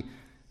not be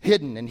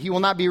hidden, and he will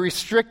not be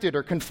restricted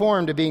or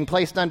conformed to being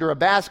placed under a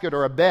basket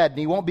or a bed, and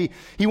he won't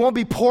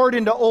be poured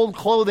into old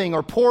clothing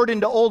or poured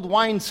into old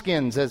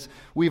wineskins, as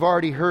we've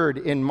already heard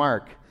in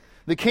Mark.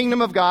 The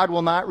kingdom of God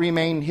will not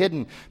remain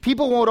hidden.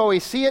 People won't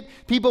always see it.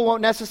 People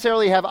won't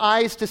necessarily have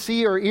eyes to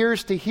see or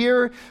ears to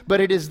hear, but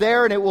it is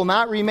there and it will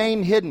not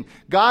remain hidden.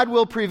 God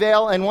will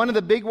prevail, and one of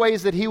the big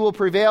ways that he will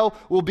prevail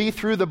will be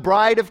through the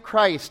bride of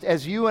Christ,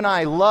 as you and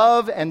I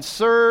love and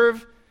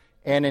serve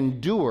and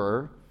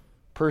endure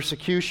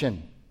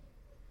persecution.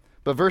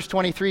 But verse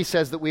 23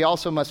 says that we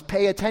also must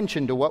pay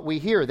attention to what we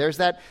hear. There's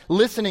that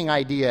listening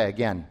idea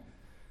again.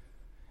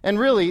 And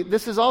really,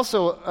 this is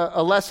also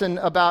a lesson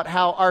about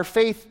how our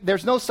faith,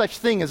 there's no such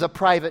thing as a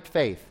private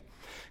faith.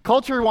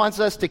 Culture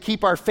wants us to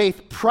keep our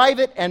faith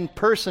private and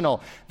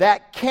personal.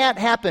 That can't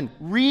happen.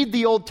 Read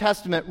the Old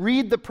Testament.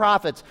 Read the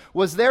prophets.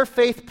 Was their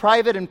faith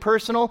private and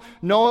personal?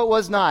 No, it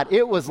was not.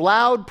 It was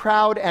loud,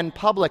 proud, and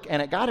public,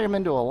 and it got them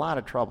into a lot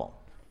of trouble.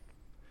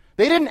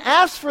 They didn't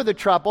ask for the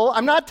trouble.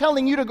 I'm not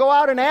telling you to go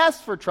out and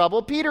ask for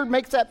trouble. Peter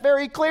makes that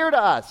very clear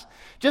to us.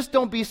 Just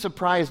don't be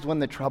surprised when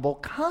the trouble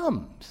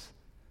comes.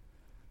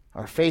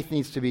 Our faith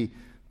needs to be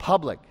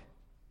public.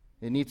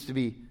 It needs to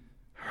be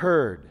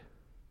heard.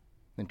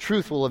 And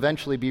truth will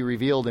eventually be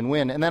revealed and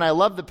win. And then I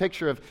love the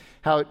picture of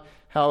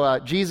how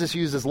Jesus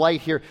uses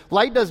light here.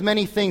 Light does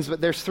many things, but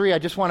there's three I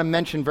just want to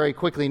mention very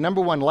quickly. Number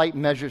one, light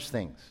measures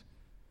things.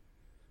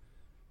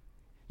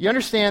 You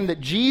understand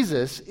that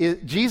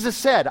Jesus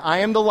said, I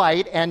am the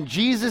light, and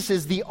Jesus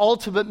is the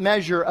ultimate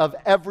measure of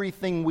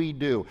everything we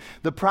do.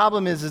 The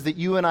problem is that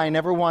you and I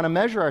never want to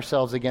measure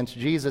ourselves against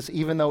Jesus,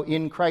 even though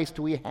in Christ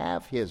we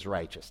have his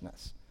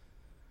righteousness.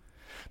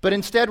 But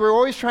instead, we're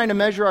always trying to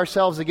measure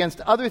ourselves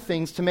against other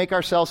things to make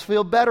ourselves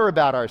feel better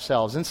about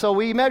ourselves. And so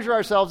we measure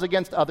ourselves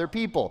against other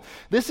people.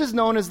 This is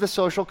known as the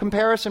social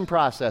comparison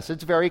process.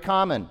 It's very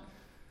common.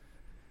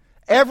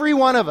 Every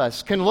one of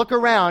us can look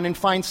around and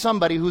find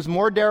somebody who's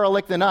more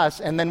derelict than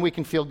us, and then we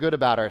can feel good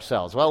about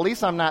ourselves. Well, at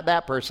least I'm not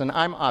that person.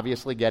 I'm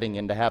obviously getting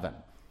into heaven.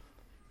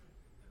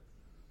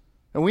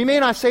 And we may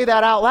not say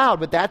that out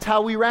loud, but that's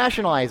how we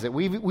rationalize it.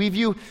 We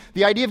view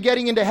the idea of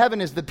getting into heaven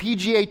as the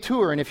PGA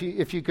Tour, and if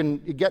you can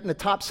get in the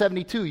top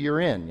 72, you're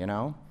in, you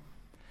know.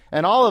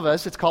 And all of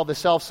us, it's called the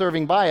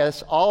self-serving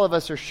bias, all of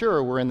us are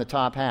sure we're in the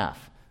top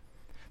half.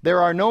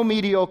 There are no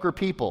mediocre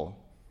people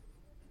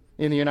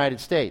in the United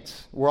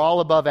States. We're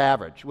all above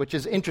average, which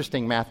is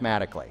interesting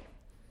mathematically.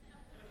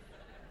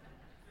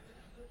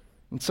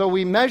 And so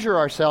we measure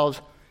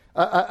ourselves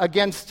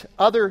against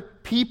other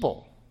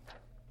people.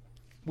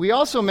 We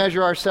also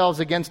measure ourselves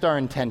against our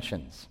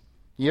intentions.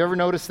 You ever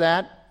notice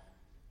that?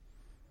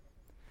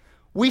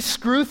 We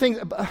screw things.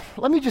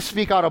 Let me just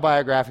speak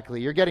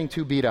autobiographically. You're getting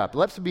too beat up.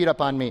 Let's beat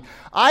up on me.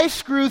 I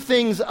screw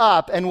things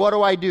up, and what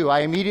do?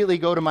 I immediately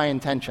go to my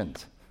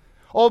intentions.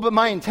 Oh, but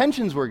my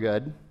intentions were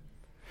good.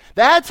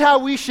 That's how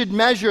we should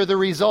measure the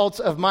results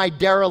of my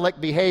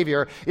derelict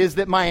behavior, is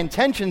that my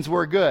intentions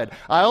were good.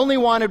 I only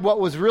wanted what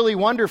was really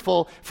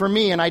wonderful for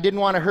me, and I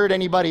didn't want to hurt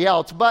anybody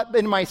else. But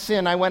in my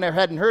sin, I went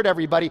ahead and hurt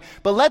everybody.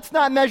 But let's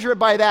not measure it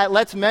by that.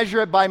 Let's measure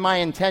it by my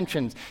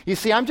intentions. You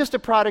see, I'm just a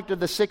product of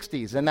the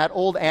 60s and that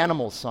old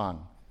Animals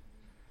song.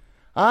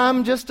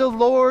 I'm just a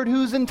Lord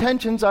whose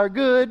intentions are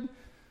good.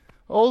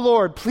 Oh,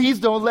 Lord, please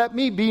don't let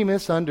me be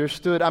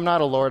misunderstood. I'm not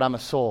a Lord, I'm a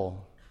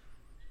soul.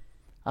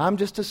 I'm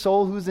just a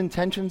soul whose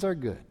intentions are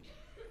good.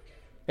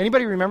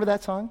 Anybody remember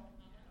that song?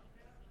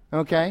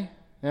 Okay,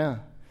 yeah.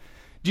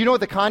 Do you know what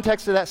the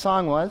context of that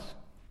song was?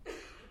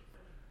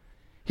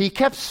 He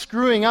kept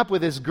screwing up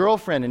with his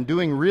girlfriend and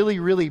doing really,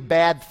 really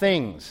bad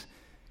things.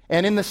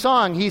 And in the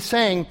song, he's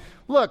saying,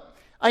 look,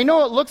 I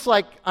know it looks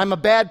like I'm a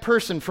bad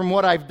person from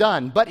what I've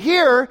done, but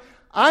here,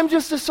 I'm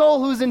just a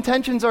soul whose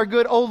intentions are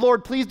good. Oh,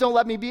 Lord, please don't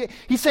let me be.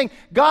 He's saying,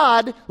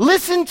 God,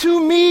 listen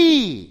to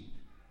me.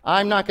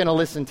 I'm not going to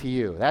listen to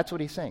you. That's what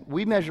he's saying.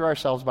 We measure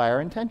ourselves by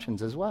our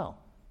intentions as well.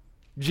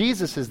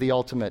 Jesus is the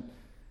ultimate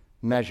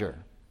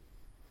measure.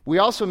 We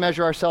also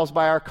measure ourselves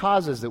by our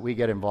causes that we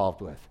get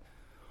involved with.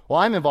 Well,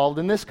 I'm involved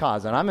in this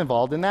cause, and I'm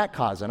involved in that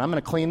cause, and I'm going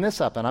to clean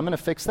this up, and I'm going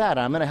to fix that, and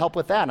I'm going to help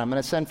with that, and I'm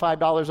going to send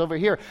 $5 over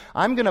here.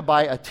 I'm going to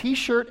buy a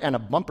T-shirt and a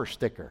bumper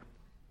sticker.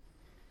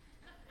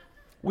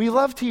 We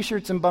love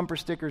T-shirts and bumper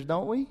stickers,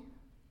 don't we?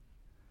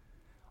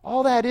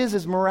 All that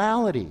is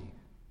morality.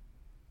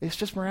 It's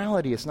just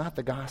morality. It's not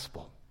the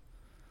gospel.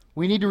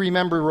 We need to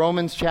remember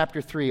Romans chapter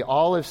 3.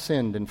 All have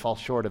sinned and fall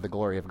short of the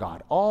glory of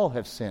God. All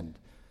have sinned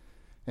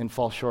and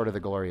fall short of the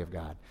glory of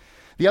God.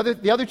 The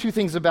other two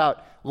things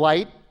about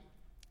light,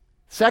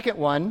 second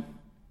one,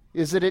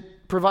 is that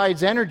it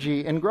provides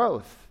energy and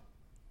growth.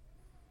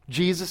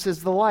 Jesus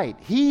is the light.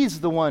 He's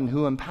the one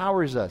who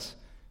empowers us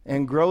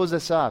and grows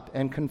us up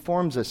and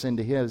conforms us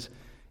into his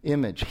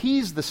image.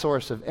 He's the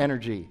source of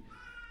energy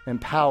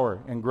and power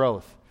and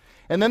growth.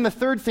 And then the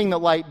third thing that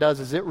light does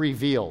is it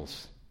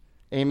reveals.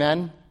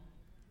 Amen?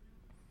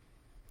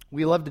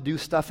 We love to do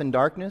stuff in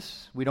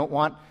darkness. We don't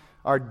want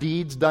our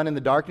deeds done in the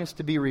darkness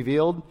to be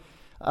revealed.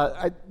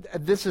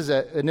 This is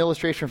an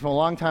illustration from a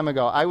long time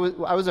ago. I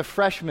was a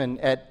freshman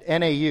at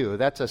NAU.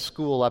 That's a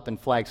school up in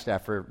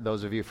Flagstaff for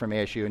those of you from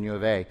ASU and U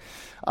of A.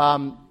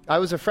 I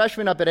was a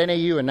freshman up at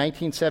NAU in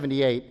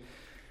 1978,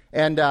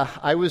 and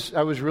I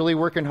was really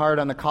working hard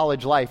on the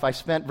college life. I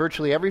spent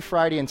virtually every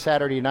Friday and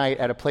Saturday night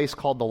at a place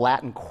called the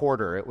Latin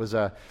Quarter. It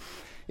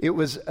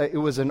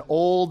was an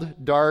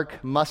old,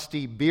 dark,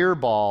 musty beer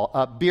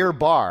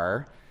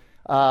bar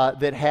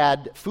that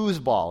had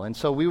foosball. And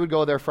so we would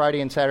go there Friday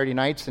and Saturday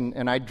nights,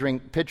 and I'd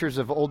drink pitchers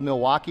of Old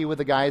Milwaukee with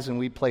the guys, and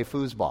we'd play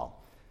foosball.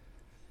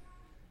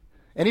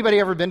 Anybody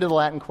ever been to the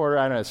Latin Quarter?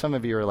 I don't know. Some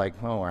of you are like,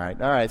 oh, all right.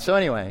 All right. So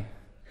anyway,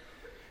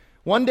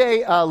 one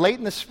day late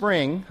in the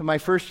spring, my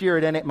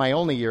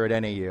only year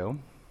at NAU,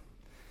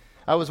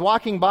 I was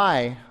walking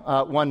by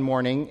one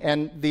morning,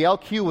 and the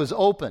LQ was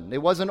open.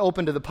 It wasn't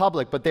open to the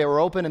public, but they were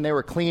open, and they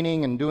were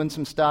cleaning and doing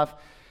some stuff.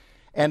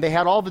 And they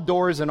had all the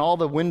doors and all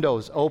the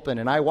windows open.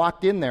 And I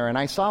walked in there, and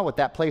I saw what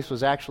that place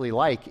was actually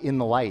like in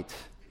the light.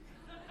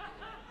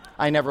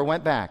 I never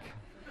went back.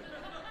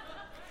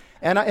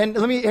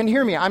 And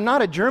hear me, I'm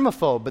not a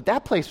germaphobe, but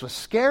that place was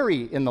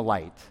scary in the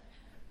light.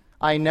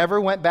 I never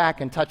went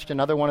back and touched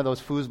another one of those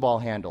foosball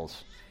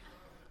handles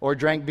or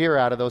drank beer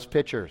out of those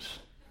pitchers.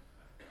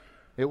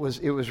 It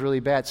was really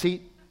bad.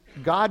 See,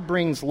 God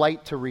brings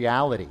light to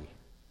reality.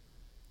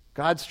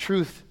 God's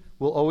truth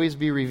will always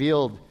be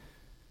revealed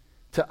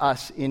to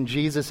us in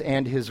Jesus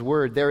and His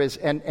Word.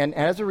 And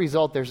as a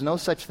result, there's no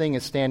such thing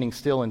as standing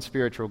still in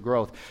spiritual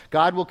growth.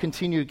 God will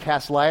continue to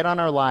cast light on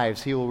our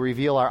lives. He will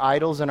reveal our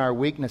idols and our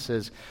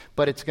weaknesses,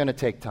 but it's going to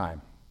take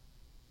time.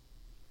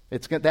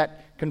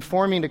 That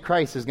conforming to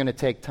Christ is going to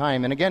take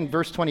time. And again,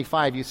 verse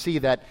 25, you see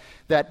that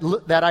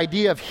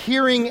idea of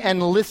hearing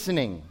and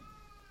listening.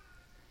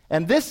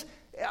 And this,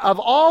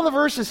 of all the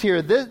verses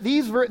here,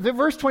 the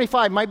verse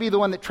 25 might be the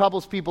one that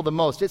troubles people the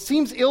most. It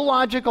seems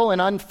illogical and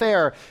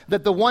unfair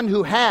that the one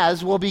who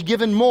has will be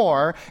given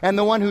more, and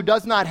the one who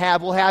does not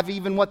have will have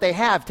even what they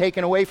have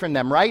taken away from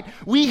them, right?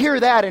 We hear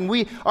that, and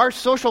our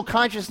social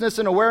consciousness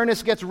and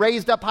awareness gets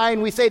raised up high,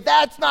 and we say,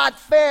 that's not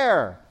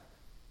fair.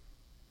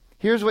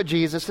 Here's what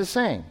Jesus is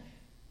saying.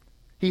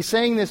 He's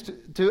saying this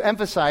to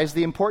emphasize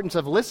the importance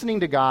of listening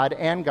to God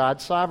and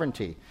God's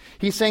sovereignty.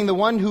 He's saying the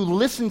one who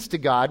listens to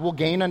God will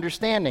gain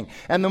understanding.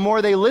 And the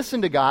more they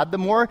listen to God, the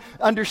more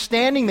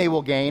understanding they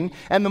will gain.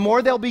 And the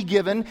more they'll be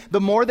given,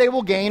 the more they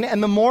will gain,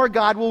 and the more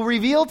God will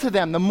reveal to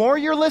them. The more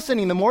you're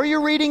listening, the more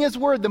you're reading His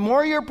Word, the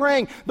more you're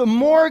praying, the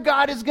more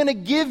God is going to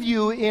give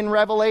you in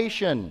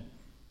revelation.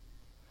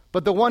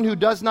 But the one who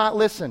does not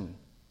listen,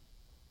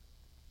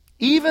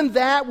 even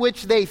that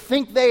which they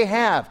think they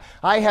have,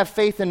 I have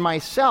faith in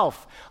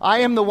myself. I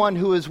am the one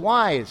who is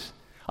wise.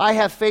 I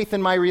have faith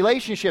in my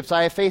relationships.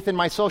 I have faith in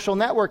my social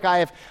network.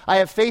 I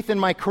have faith in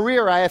my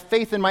career. I have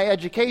faith in my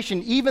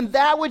education. Even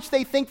that which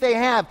they think they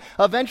have,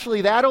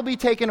 eventually that'll be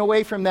taken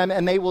away from them,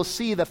 and they will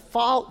see the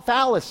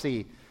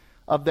fallacy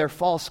of their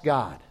false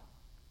god.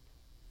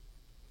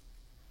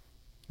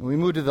 And we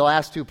move to the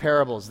last two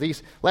parables.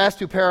 These last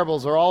two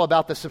parables are all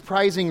about the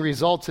surprising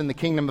results in the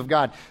kingdom of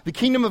God. The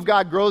kingdom of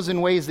God grows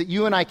in ways that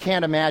you and I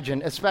can't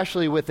imagine,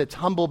 especially with its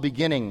humble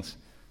beginnings.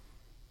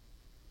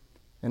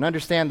 And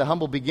understand the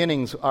humble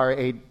beginnings are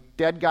a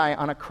dead guy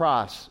on a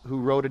cross who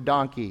rode a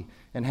donkey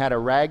and had a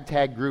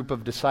ragtag group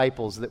of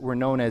disciples that were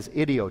known as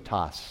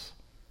idiotos.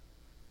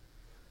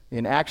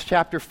 In Acts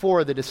chapter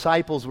 4, the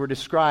disciples were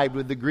described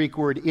with the Greek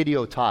word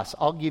idiotos.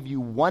 I'll give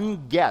you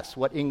one guess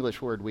what English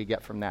word we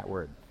get from that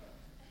word.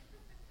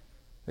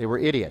 They were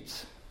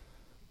idiots,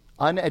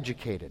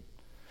 uneducated.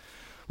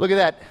 Look at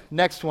that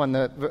next one,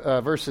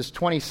 the verses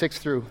 26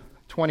 through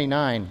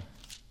 29.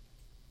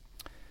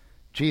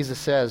 Jesus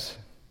says,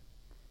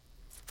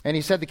 and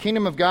He said, the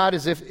kingdom of God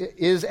is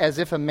as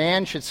if a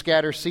man should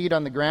scatter seed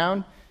on the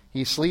ground.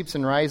 He sleeps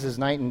and rises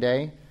night and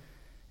day,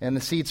 and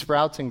the seed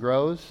sprouts and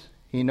grows.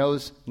 He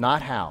knows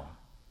not how.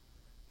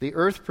 The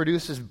earth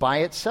produces by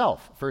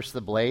itself, first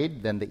the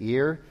blade, then the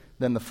ear,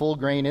 then the full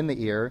grain in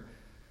the ear.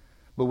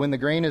 But when the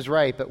grain is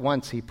ripe, at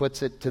once He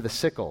puts it to the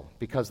sickle,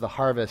 because the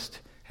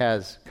harvest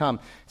has come.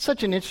 It's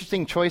such an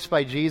interesting choice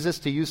by Jesus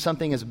to use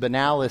something as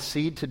banal as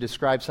seed to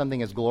describe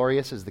something as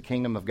glorious as the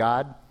kingdom of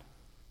God.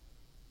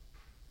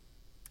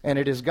 And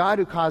it is God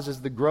who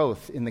causes the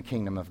growth in the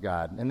kingdom of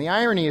God. And the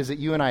irony is that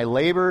you and I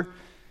labor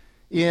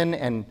in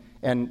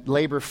and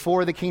labor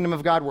for the kingdom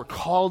of God. We're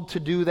called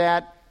to do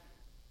that.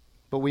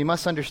 But we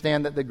must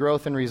understand that the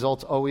growth and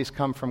results always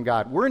come from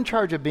God. We're in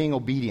charge of being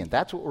obedient.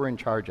 That's what we're in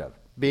charge of.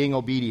 Being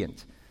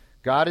obedient.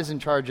 God is in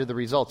charge of the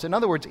results. In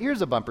other words,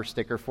 here's a bumper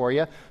sticker for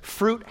you.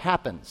 Fruit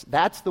happens.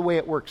 That's the way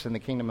it works in the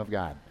kingdom of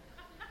God.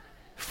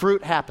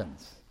 Fruit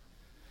happens.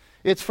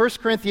 It's 1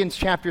 Corinthians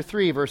chapter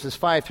 3, verses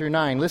 5 through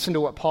 9. Listen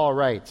to what Paul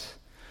writes.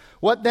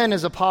 What then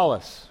is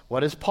Apollos?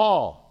 What is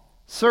Paul?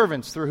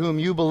 Servants through whom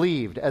you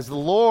believed, as the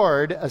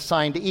Lord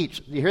assigned to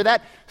each. You hear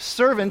that?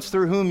 Servants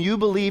through whom you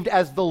believed,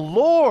 as the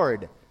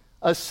Lord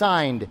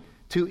assigned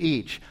to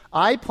each.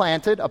 I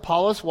planted,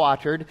 Apollos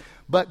watered,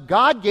 but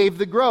God gave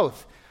the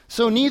growth.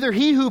 So neither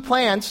he who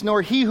plants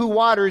nor he who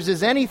waters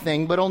is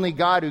anything, but only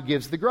God who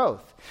gives the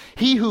growth.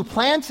 He who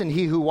plants and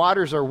he who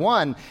waters are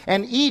one,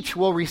 and each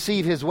will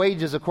receive his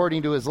wages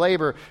according to his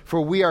labor, for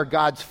we are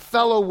God's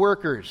fellow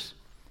workers.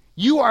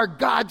 You are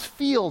God's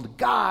field,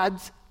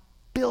 God's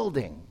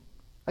building.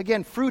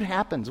 Again, fruit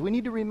happens. We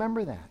need to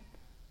remember that.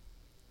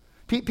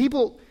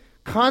 People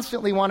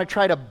constantly want to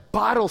try to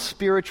bottle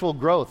spiritual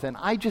growth, and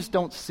I just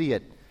don't see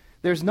it.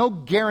 There's no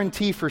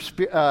guaranteed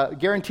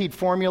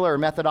formula or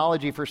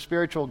methodology for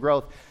spiritual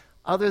growth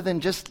other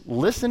than just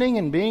listening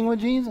and being with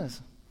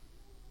Jesus.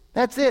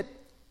 That's it.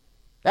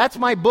 That's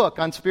my book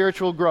on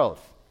spiritual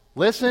growth.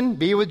 Listen,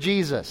 be with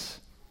Jesus.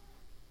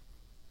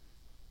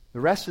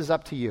 The rest is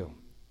up to you,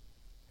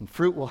 and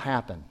fruit will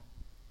happen.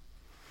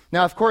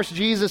 Now, of course,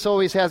 Jesus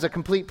always has a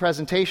complete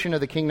presentation of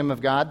the kingdom of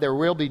God. There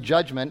will be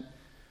judgment.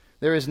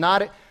 There is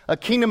not a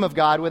kingdom of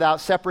God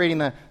without separating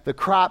the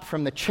crop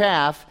from the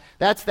chaff.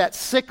 That's that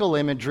sickle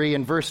imagery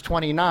in verse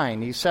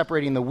 29. He's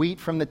separating the wheat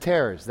from the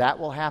tares. That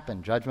will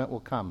happen. Judgment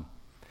will come.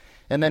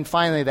 And then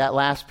finally, that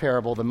last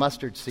parable, the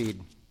mustard seed,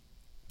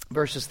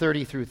 verses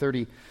 30 through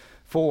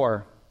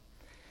 34.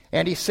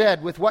 And he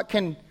said, with what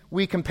can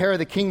we compare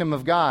the kingdom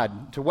of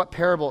God? To what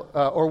parable,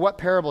 or what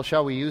parable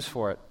shall we use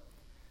for it?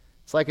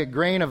 It's like a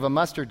grain of a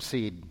mustard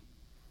seed,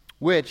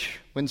 which,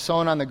 when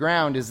sown on the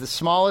ground, is the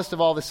smallest of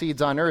all the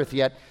seeds on earth,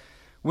 yet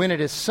when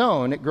it is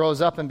sown, it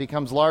grows up and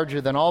becomes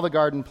larger than all the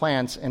garden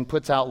plants and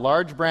puts out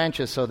large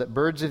branches so that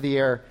birds of the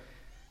air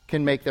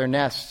can make their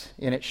nests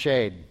in its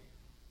shade.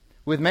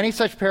 With many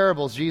such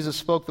parables, Jesus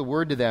spoke the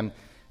word to them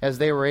as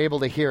they were able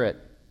to hear it.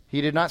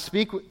 He did not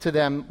speak to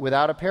them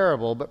without a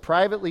parable, but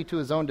privately to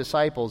his own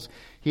disciples,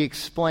 he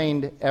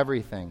explained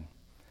everything.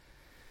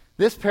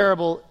 This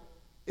parable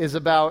is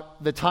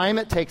about the time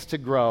it takes to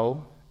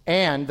grow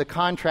and the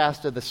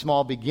contrast of the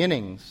small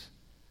beginnings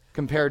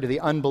compared to the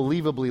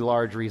unbelievably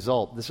large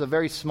result. This is a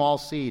very small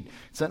seed.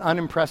 It's an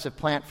unimpressive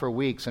plant for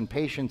weeks, and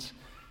patience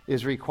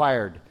is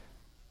required.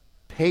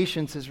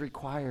 Patience is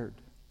required.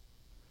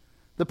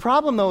 The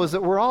problem, though, is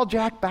that we're all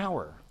Jack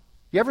Bauer.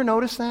 You ever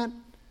notice that?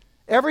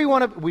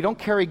 We don't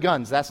carry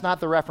guns. That's not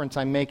the reference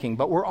I'm making,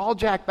 but we're all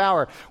Jack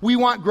Bauer. We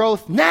want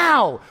growth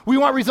now. We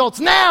want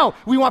results now.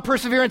 We want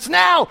perseverance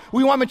now.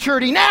 We want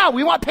maturity now.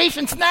 We want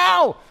patience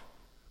now.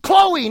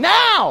 Chloe,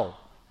 now.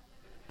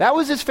 That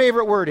was his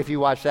favorite word if you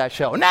watch that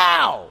show.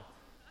 Now!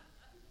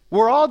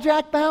 We're all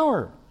Jack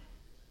Bauer.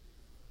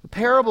 The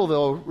parable,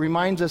 though,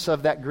 reminds us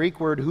of that Greek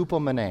word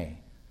hupomene.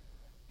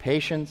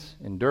 Patience,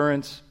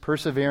 endurance,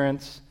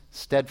 perseverance,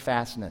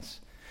 steadfastness.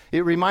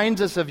 It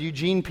reminds us of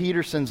Eugene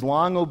Peterson's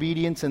long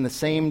obedience in the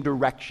same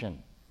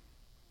direction.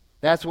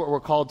 That's what we're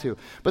called to.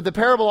 But the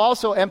parable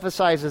also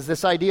emphasizes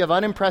this idea of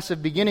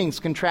unimpressive beginnings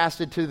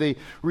contrasted to the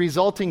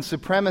resulting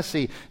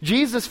supremacy.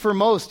 Jesus, for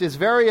most, is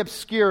very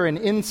obscure and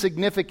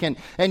insignificant,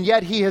 and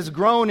yet he has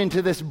grown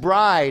into this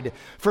bride.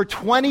 For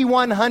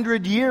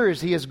 2,100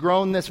 years, he has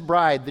grown this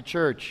bride, the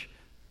church,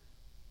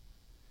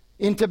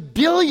 into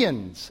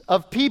billions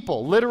of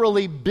people,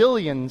 literally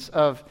billions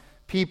of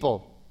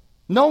people.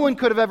 No one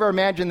could have ever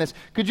imagined this.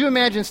 Could you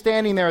imagine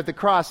standing there at the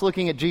cross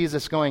looking at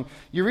Jesus going,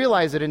 you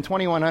realize that in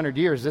 2,100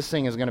 years this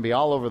thing is going to be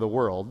all over the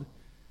world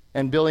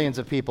and billions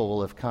of people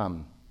will have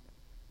come?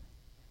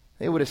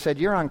 They would have said,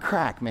 you're on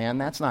crack, man.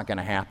 That's not going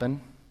to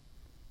happen.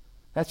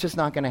 That's just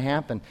not going to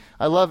happen.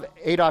 I love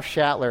Adolf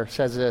Schattler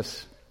says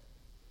this.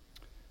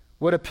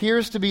 What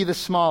appears to be the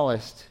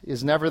smallest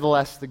is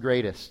nevertheless the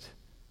greatest.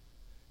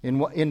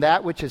 In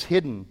that which is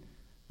hidden,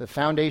 the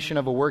foundation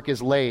of a work is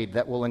laid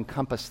that will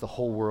encompass the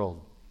whole world.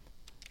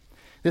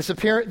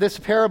 This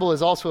parable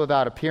is also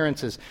about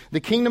appearances. The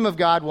kingdom of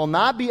God will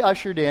not be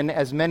ushered in,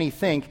 as many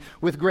think,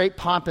 with great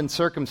pomp and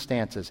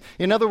circumstances.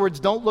 In other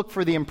words, don't look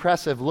for the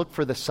impressive, look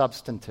for the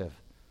substantive.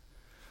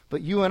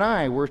 But you and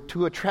I, we're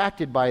too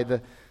attracted by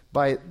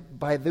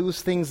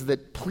those things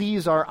that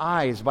please our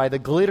eyes, by the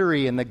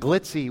glittery and the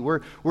glitzy.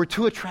 We're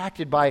too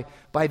attracted by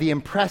the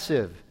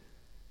impressive.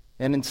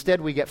 And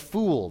instead we get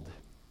fooled.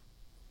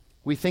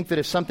 We think that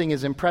if something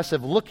is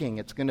impressive looking,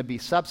 it's going to be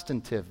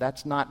substantive.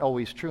 That's not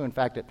always true. In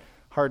fact, it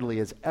hardly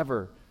is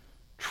ever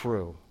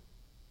true.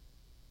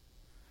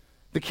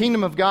 The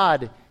kingdom of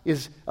God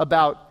is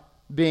about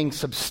being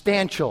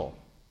substantial,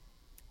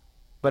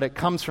 but it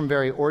comes from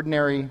very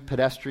ordinary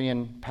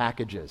pedestrian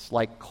packages,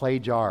 like clay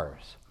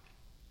jars.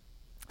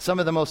 Some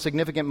of the most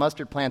significant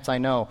mustard plants I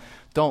know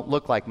don't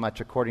look like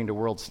much according to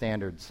world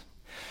standards.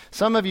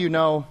 Some of you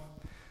know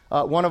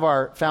one of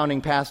our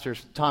founding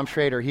pastors, Tom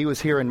Schrader. He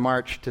was here in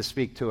March to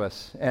speak to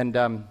us. And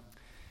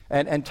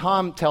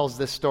Tom tells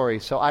this story,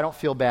 so I don't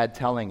feel bad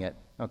telling it,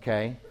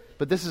 okay?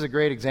 But this is a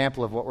great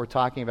example of what we're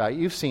talking about.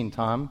 You've seen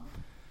Tom.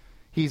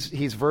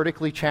 He's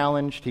vertically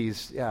challenged.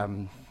 He's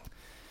got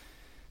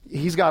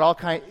all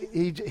kind.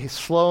 He's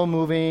slow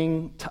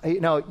moving.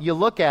 You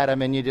look at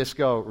him and you just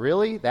go,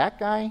 really, that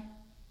guy?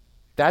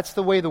 That's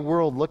the way the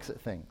world looks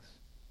at things.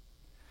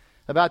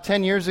 About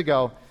 10 years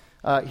ago,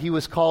 he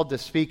was called to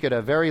speak at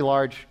a very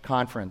large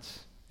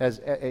conference. As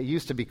it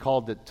used to be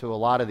called to a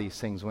lot of these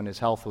things when his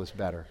health was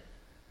better.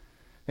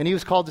 And he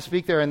was called to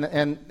speak there,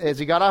 and as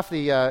he got off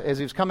as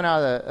he was coming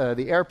out of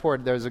the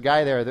airport, there was a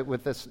guy there that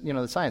with this,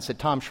 the sign said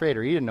Tom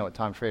Schrader. He didn't know what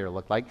Tom Schrader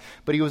looked like,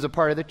 but he was a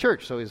part of the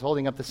church, so he was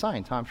holding up the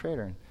sign, Tom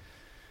Schrader. And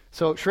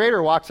so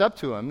Schrader walks up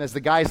to him as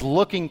the guy's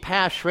looking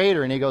past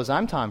Schrader, and he goes,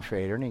 "I'm Tom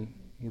Schrader," and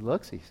he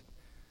looks, he's,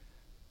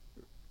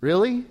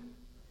 "Really?"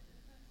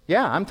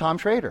 "Yeah, I'm Tom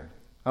Schrader."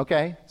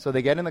 Okay, so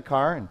they get in the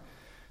car, and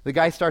the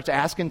guy starts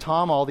asking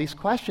Tom all these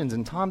questions,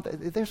 and Tom,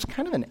 there's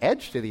kind of an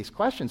edge to these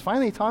questions.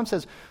 Finally, Tom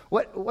says,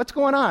 what's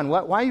going on?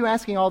 Why are you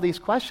asking all these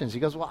questions? He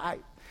goes, "Well,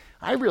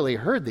 I really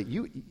heard that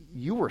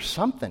you were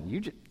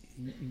something.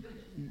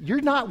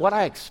 You're not what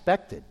I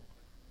expected."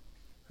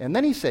 And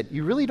then he said,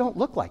 "You really don't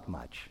look like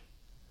much."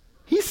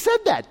 He said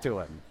that to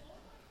him.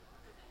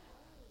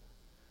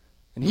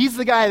 And he's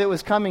the guy that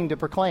was coming to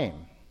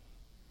proclaim.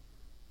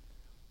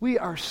 We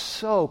are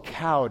so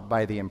cowed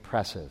by the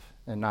impressive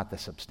and not the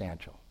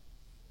substantial.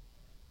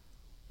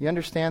 You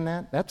understand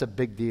that? That's a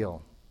big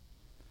deal.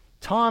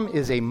 Tom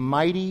is a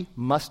mighty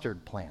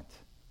mustard plant.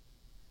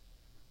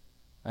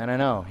 And I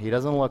know, he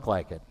doesn't look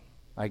like it.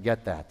 I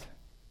get that.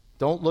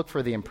 Don't look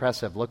for the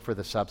impressive, look for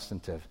the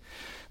substantive.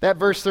 That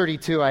verse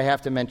 32 I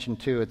have to mention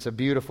too. It's a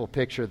beautiful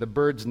picture. The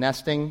birds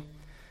nesting.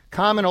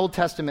 Common Old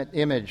Testament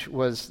image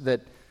was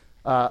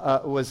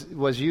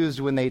used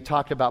when they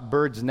talked about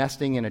birds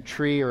nesting in a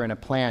tree or in a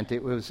plant.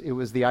 It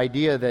was the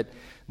idea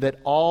that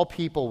all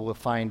people will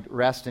find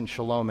rest and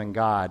shalom in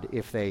God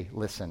if they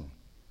listen.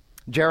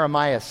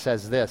 Jeremiah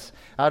says this,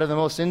 "Out of the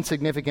most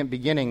insignificant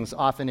beginnings,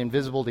 often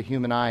invisible to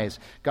human eyes,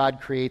 God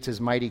creates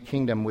his mighty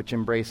kingdom which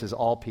embraces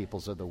all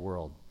peoples of the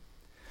world."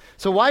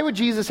 So why would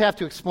Jesus have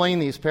to explain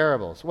these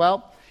parables?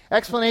 Well,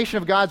 explanation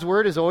of God's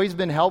word has always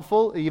been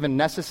helpful, even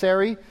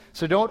necessary,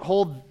 so don't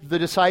hold the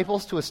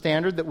disciples to a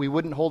standard that we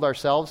wouldn't hold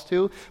ourselves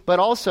to. But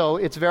also,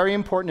 it's very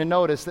important to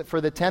notice that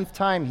for the 10th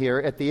time here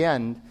at the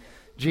end,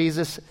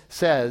 Jesus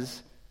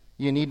says,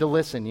 you need to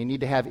listen. You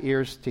need to have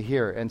ears to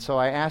hear. And so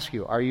I ask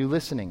you, are you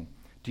listening?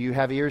 Do you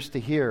have ears to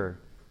hear?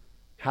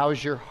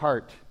 How's your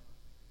heart?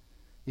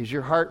 Is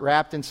your heart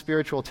wrapped in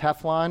spiritual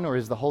Teflon, or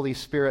is the Holy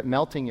Spirit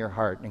melting your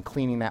heart and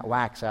cleaning that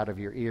wax out of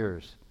your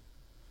ears?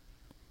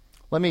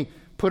 Let me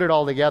put it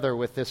all together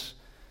with this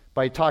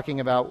by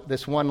talking about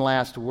this one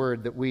last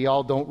word that we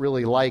all don't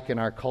really like in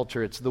our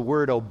culture. It's the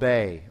word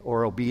obey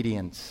or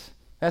obedience.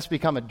 That's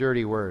become a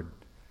dirty word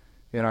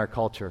in our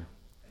culture.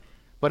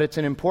 But it's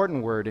an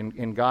important word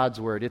in God's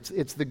word.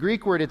 It's the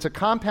Greek word. It's a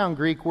compound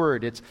Greek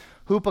word. It's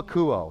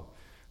hupakuo.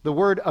 The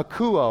word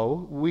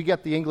akuo, we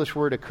get the English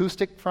word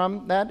acoustic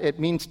from that. It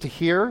means to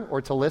hear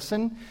or to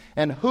listen.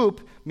 And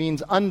hup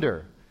means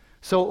under.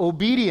 So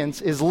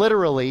obedience is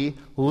literally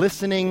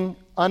listening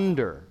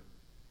under.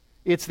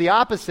 It's the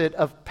opposite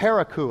of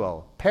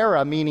parakuo.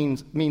 Para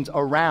means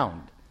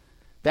around.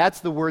 That's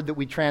the word that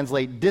we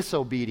translate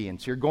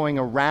disobedience. You're going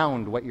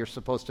around what you're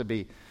supposed to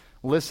be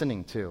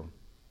listening to.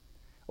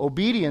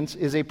 Obedience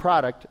is a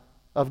product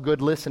of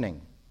good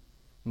listening.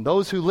 And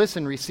those who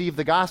listen receive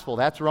the gospel.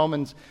 That's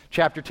Romans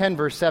chapter 10,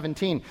 verse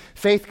 17.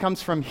 Faith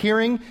comes from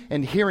hearing,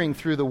 and hearing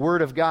through the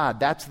word of God.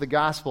 That's the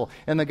gospel.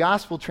 And the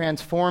gospel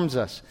transforms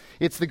us.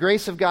 It's the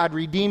grace of God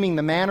redeeming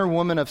the man or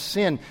woman of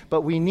sin,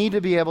 but we need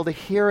to be able to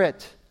hear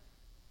it.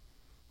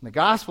 The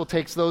gospel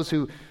takes those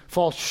who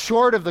fall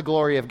short of the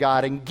glory of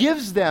God and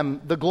gives them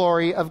the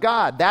glory of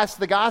God. That's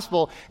the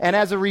gospel. And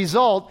as a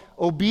result,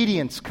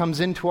 obedience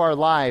comes into our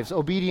lives.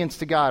 Obedience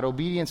to God,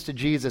 obedience to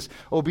Jesus,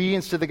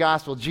 obedience to the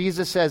gospel.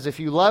 Jesus says, if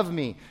you love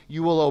me,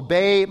 you will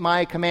obey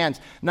my commands.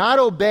 Not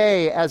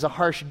obey as a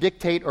harsh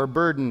dictate or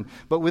burden,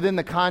 but within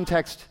the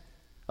context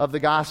of the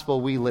gospel,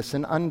 we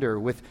listen under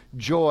with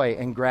joy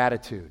and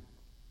gratitude.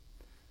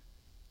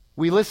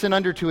 We listen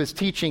under to his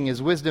teaching,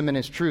 his wisdom, and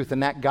his truth,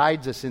 and that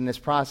guides us in this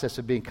process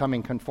of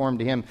becoming conformed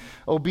to him.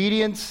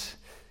 Obedience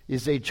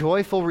is a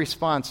joyful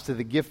response to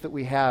the gift that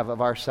we have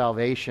of our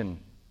salvation.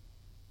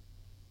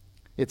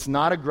 It's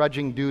not a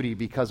grudging duty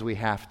because we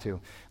have to.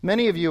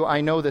 Many of you,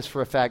 I know this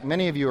for a fact,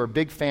 many of you are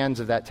big fans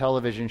of that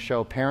television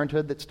show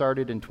Parenthood that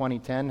started in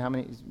 2010. How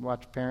many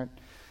watch Parent?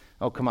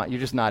 Oh, come on, you're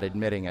just not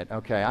admitting it.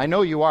 Okay, I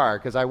know you are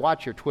because I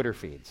watch your Twitter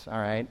feeds, all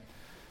right?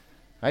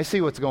 I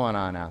see what's going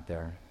on out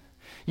there.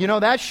 You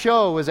know, that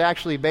show was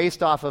actually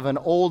based off of an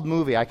old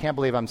movie. I can't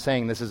believe I'm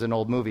saying this is an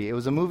old movie. It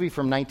was a movie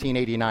from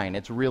 1989.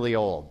 It's really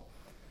old.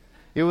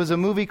 It was a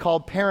movie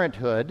called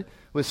Parenthood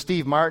with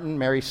Steve Martin,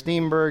 Mary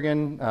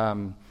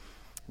Steenburgen,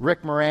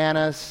 Rick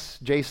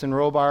Moranis, Jason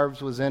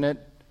Robards was in it.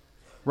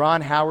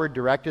 Ron Howard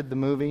directed the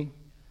movie.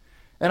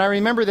 And I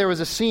remember there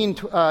was a scene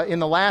in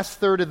the last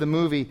third of the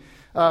movie.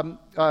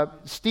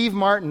 Steve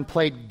Martin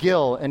played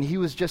Gil, and he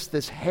was just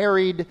this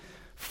harried,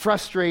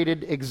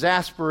 frustrated,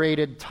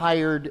 exasperated,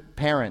 tired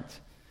parent.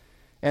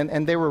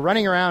 And they were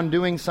running around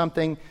doing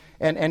something,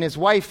 and his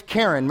wife,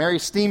 Karen, Mary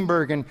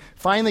Steenburgen,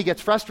 finally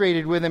gets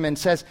frustrated with him and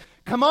says,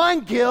 "Come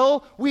on,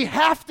 Gil, we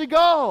have to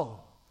go."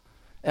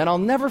 And I'll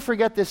never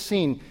forget this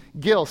scene.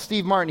 Gil,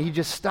 Steve Martin, he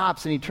just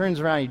stops and he turns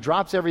around, he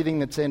drops everything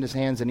that's in his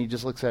hands, and he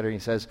just looks at her and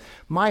he says,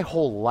 "My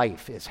whole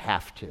life is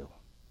have to."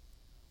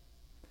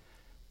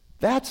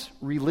 That's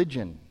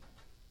religion.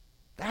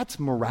 That's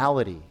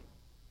morality.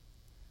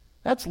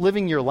 That's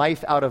living your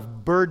life out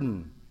of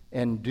burden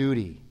and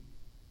duty.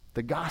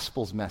 The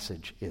gospel's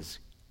message is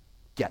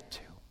get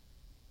to.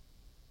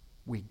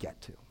 We get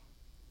to.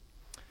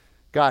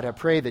 God, I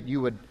pray that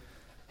you would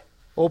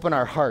open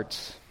our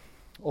hearts,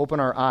 open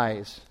our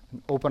eyes,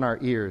 and open our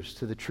ears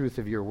to the truth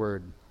of your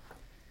word.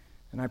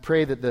 And I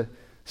pray that the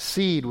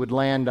seed would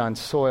land on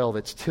soil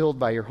that's tilled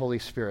by your Holy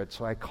Spirit.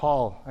 So I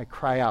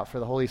cry out for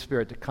the Holy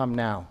Spirit to come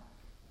now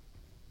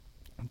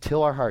and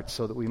till our hearts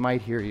so that we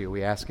might hear you.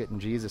 We ask it in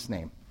Jesus'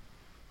 name.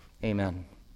 Amen.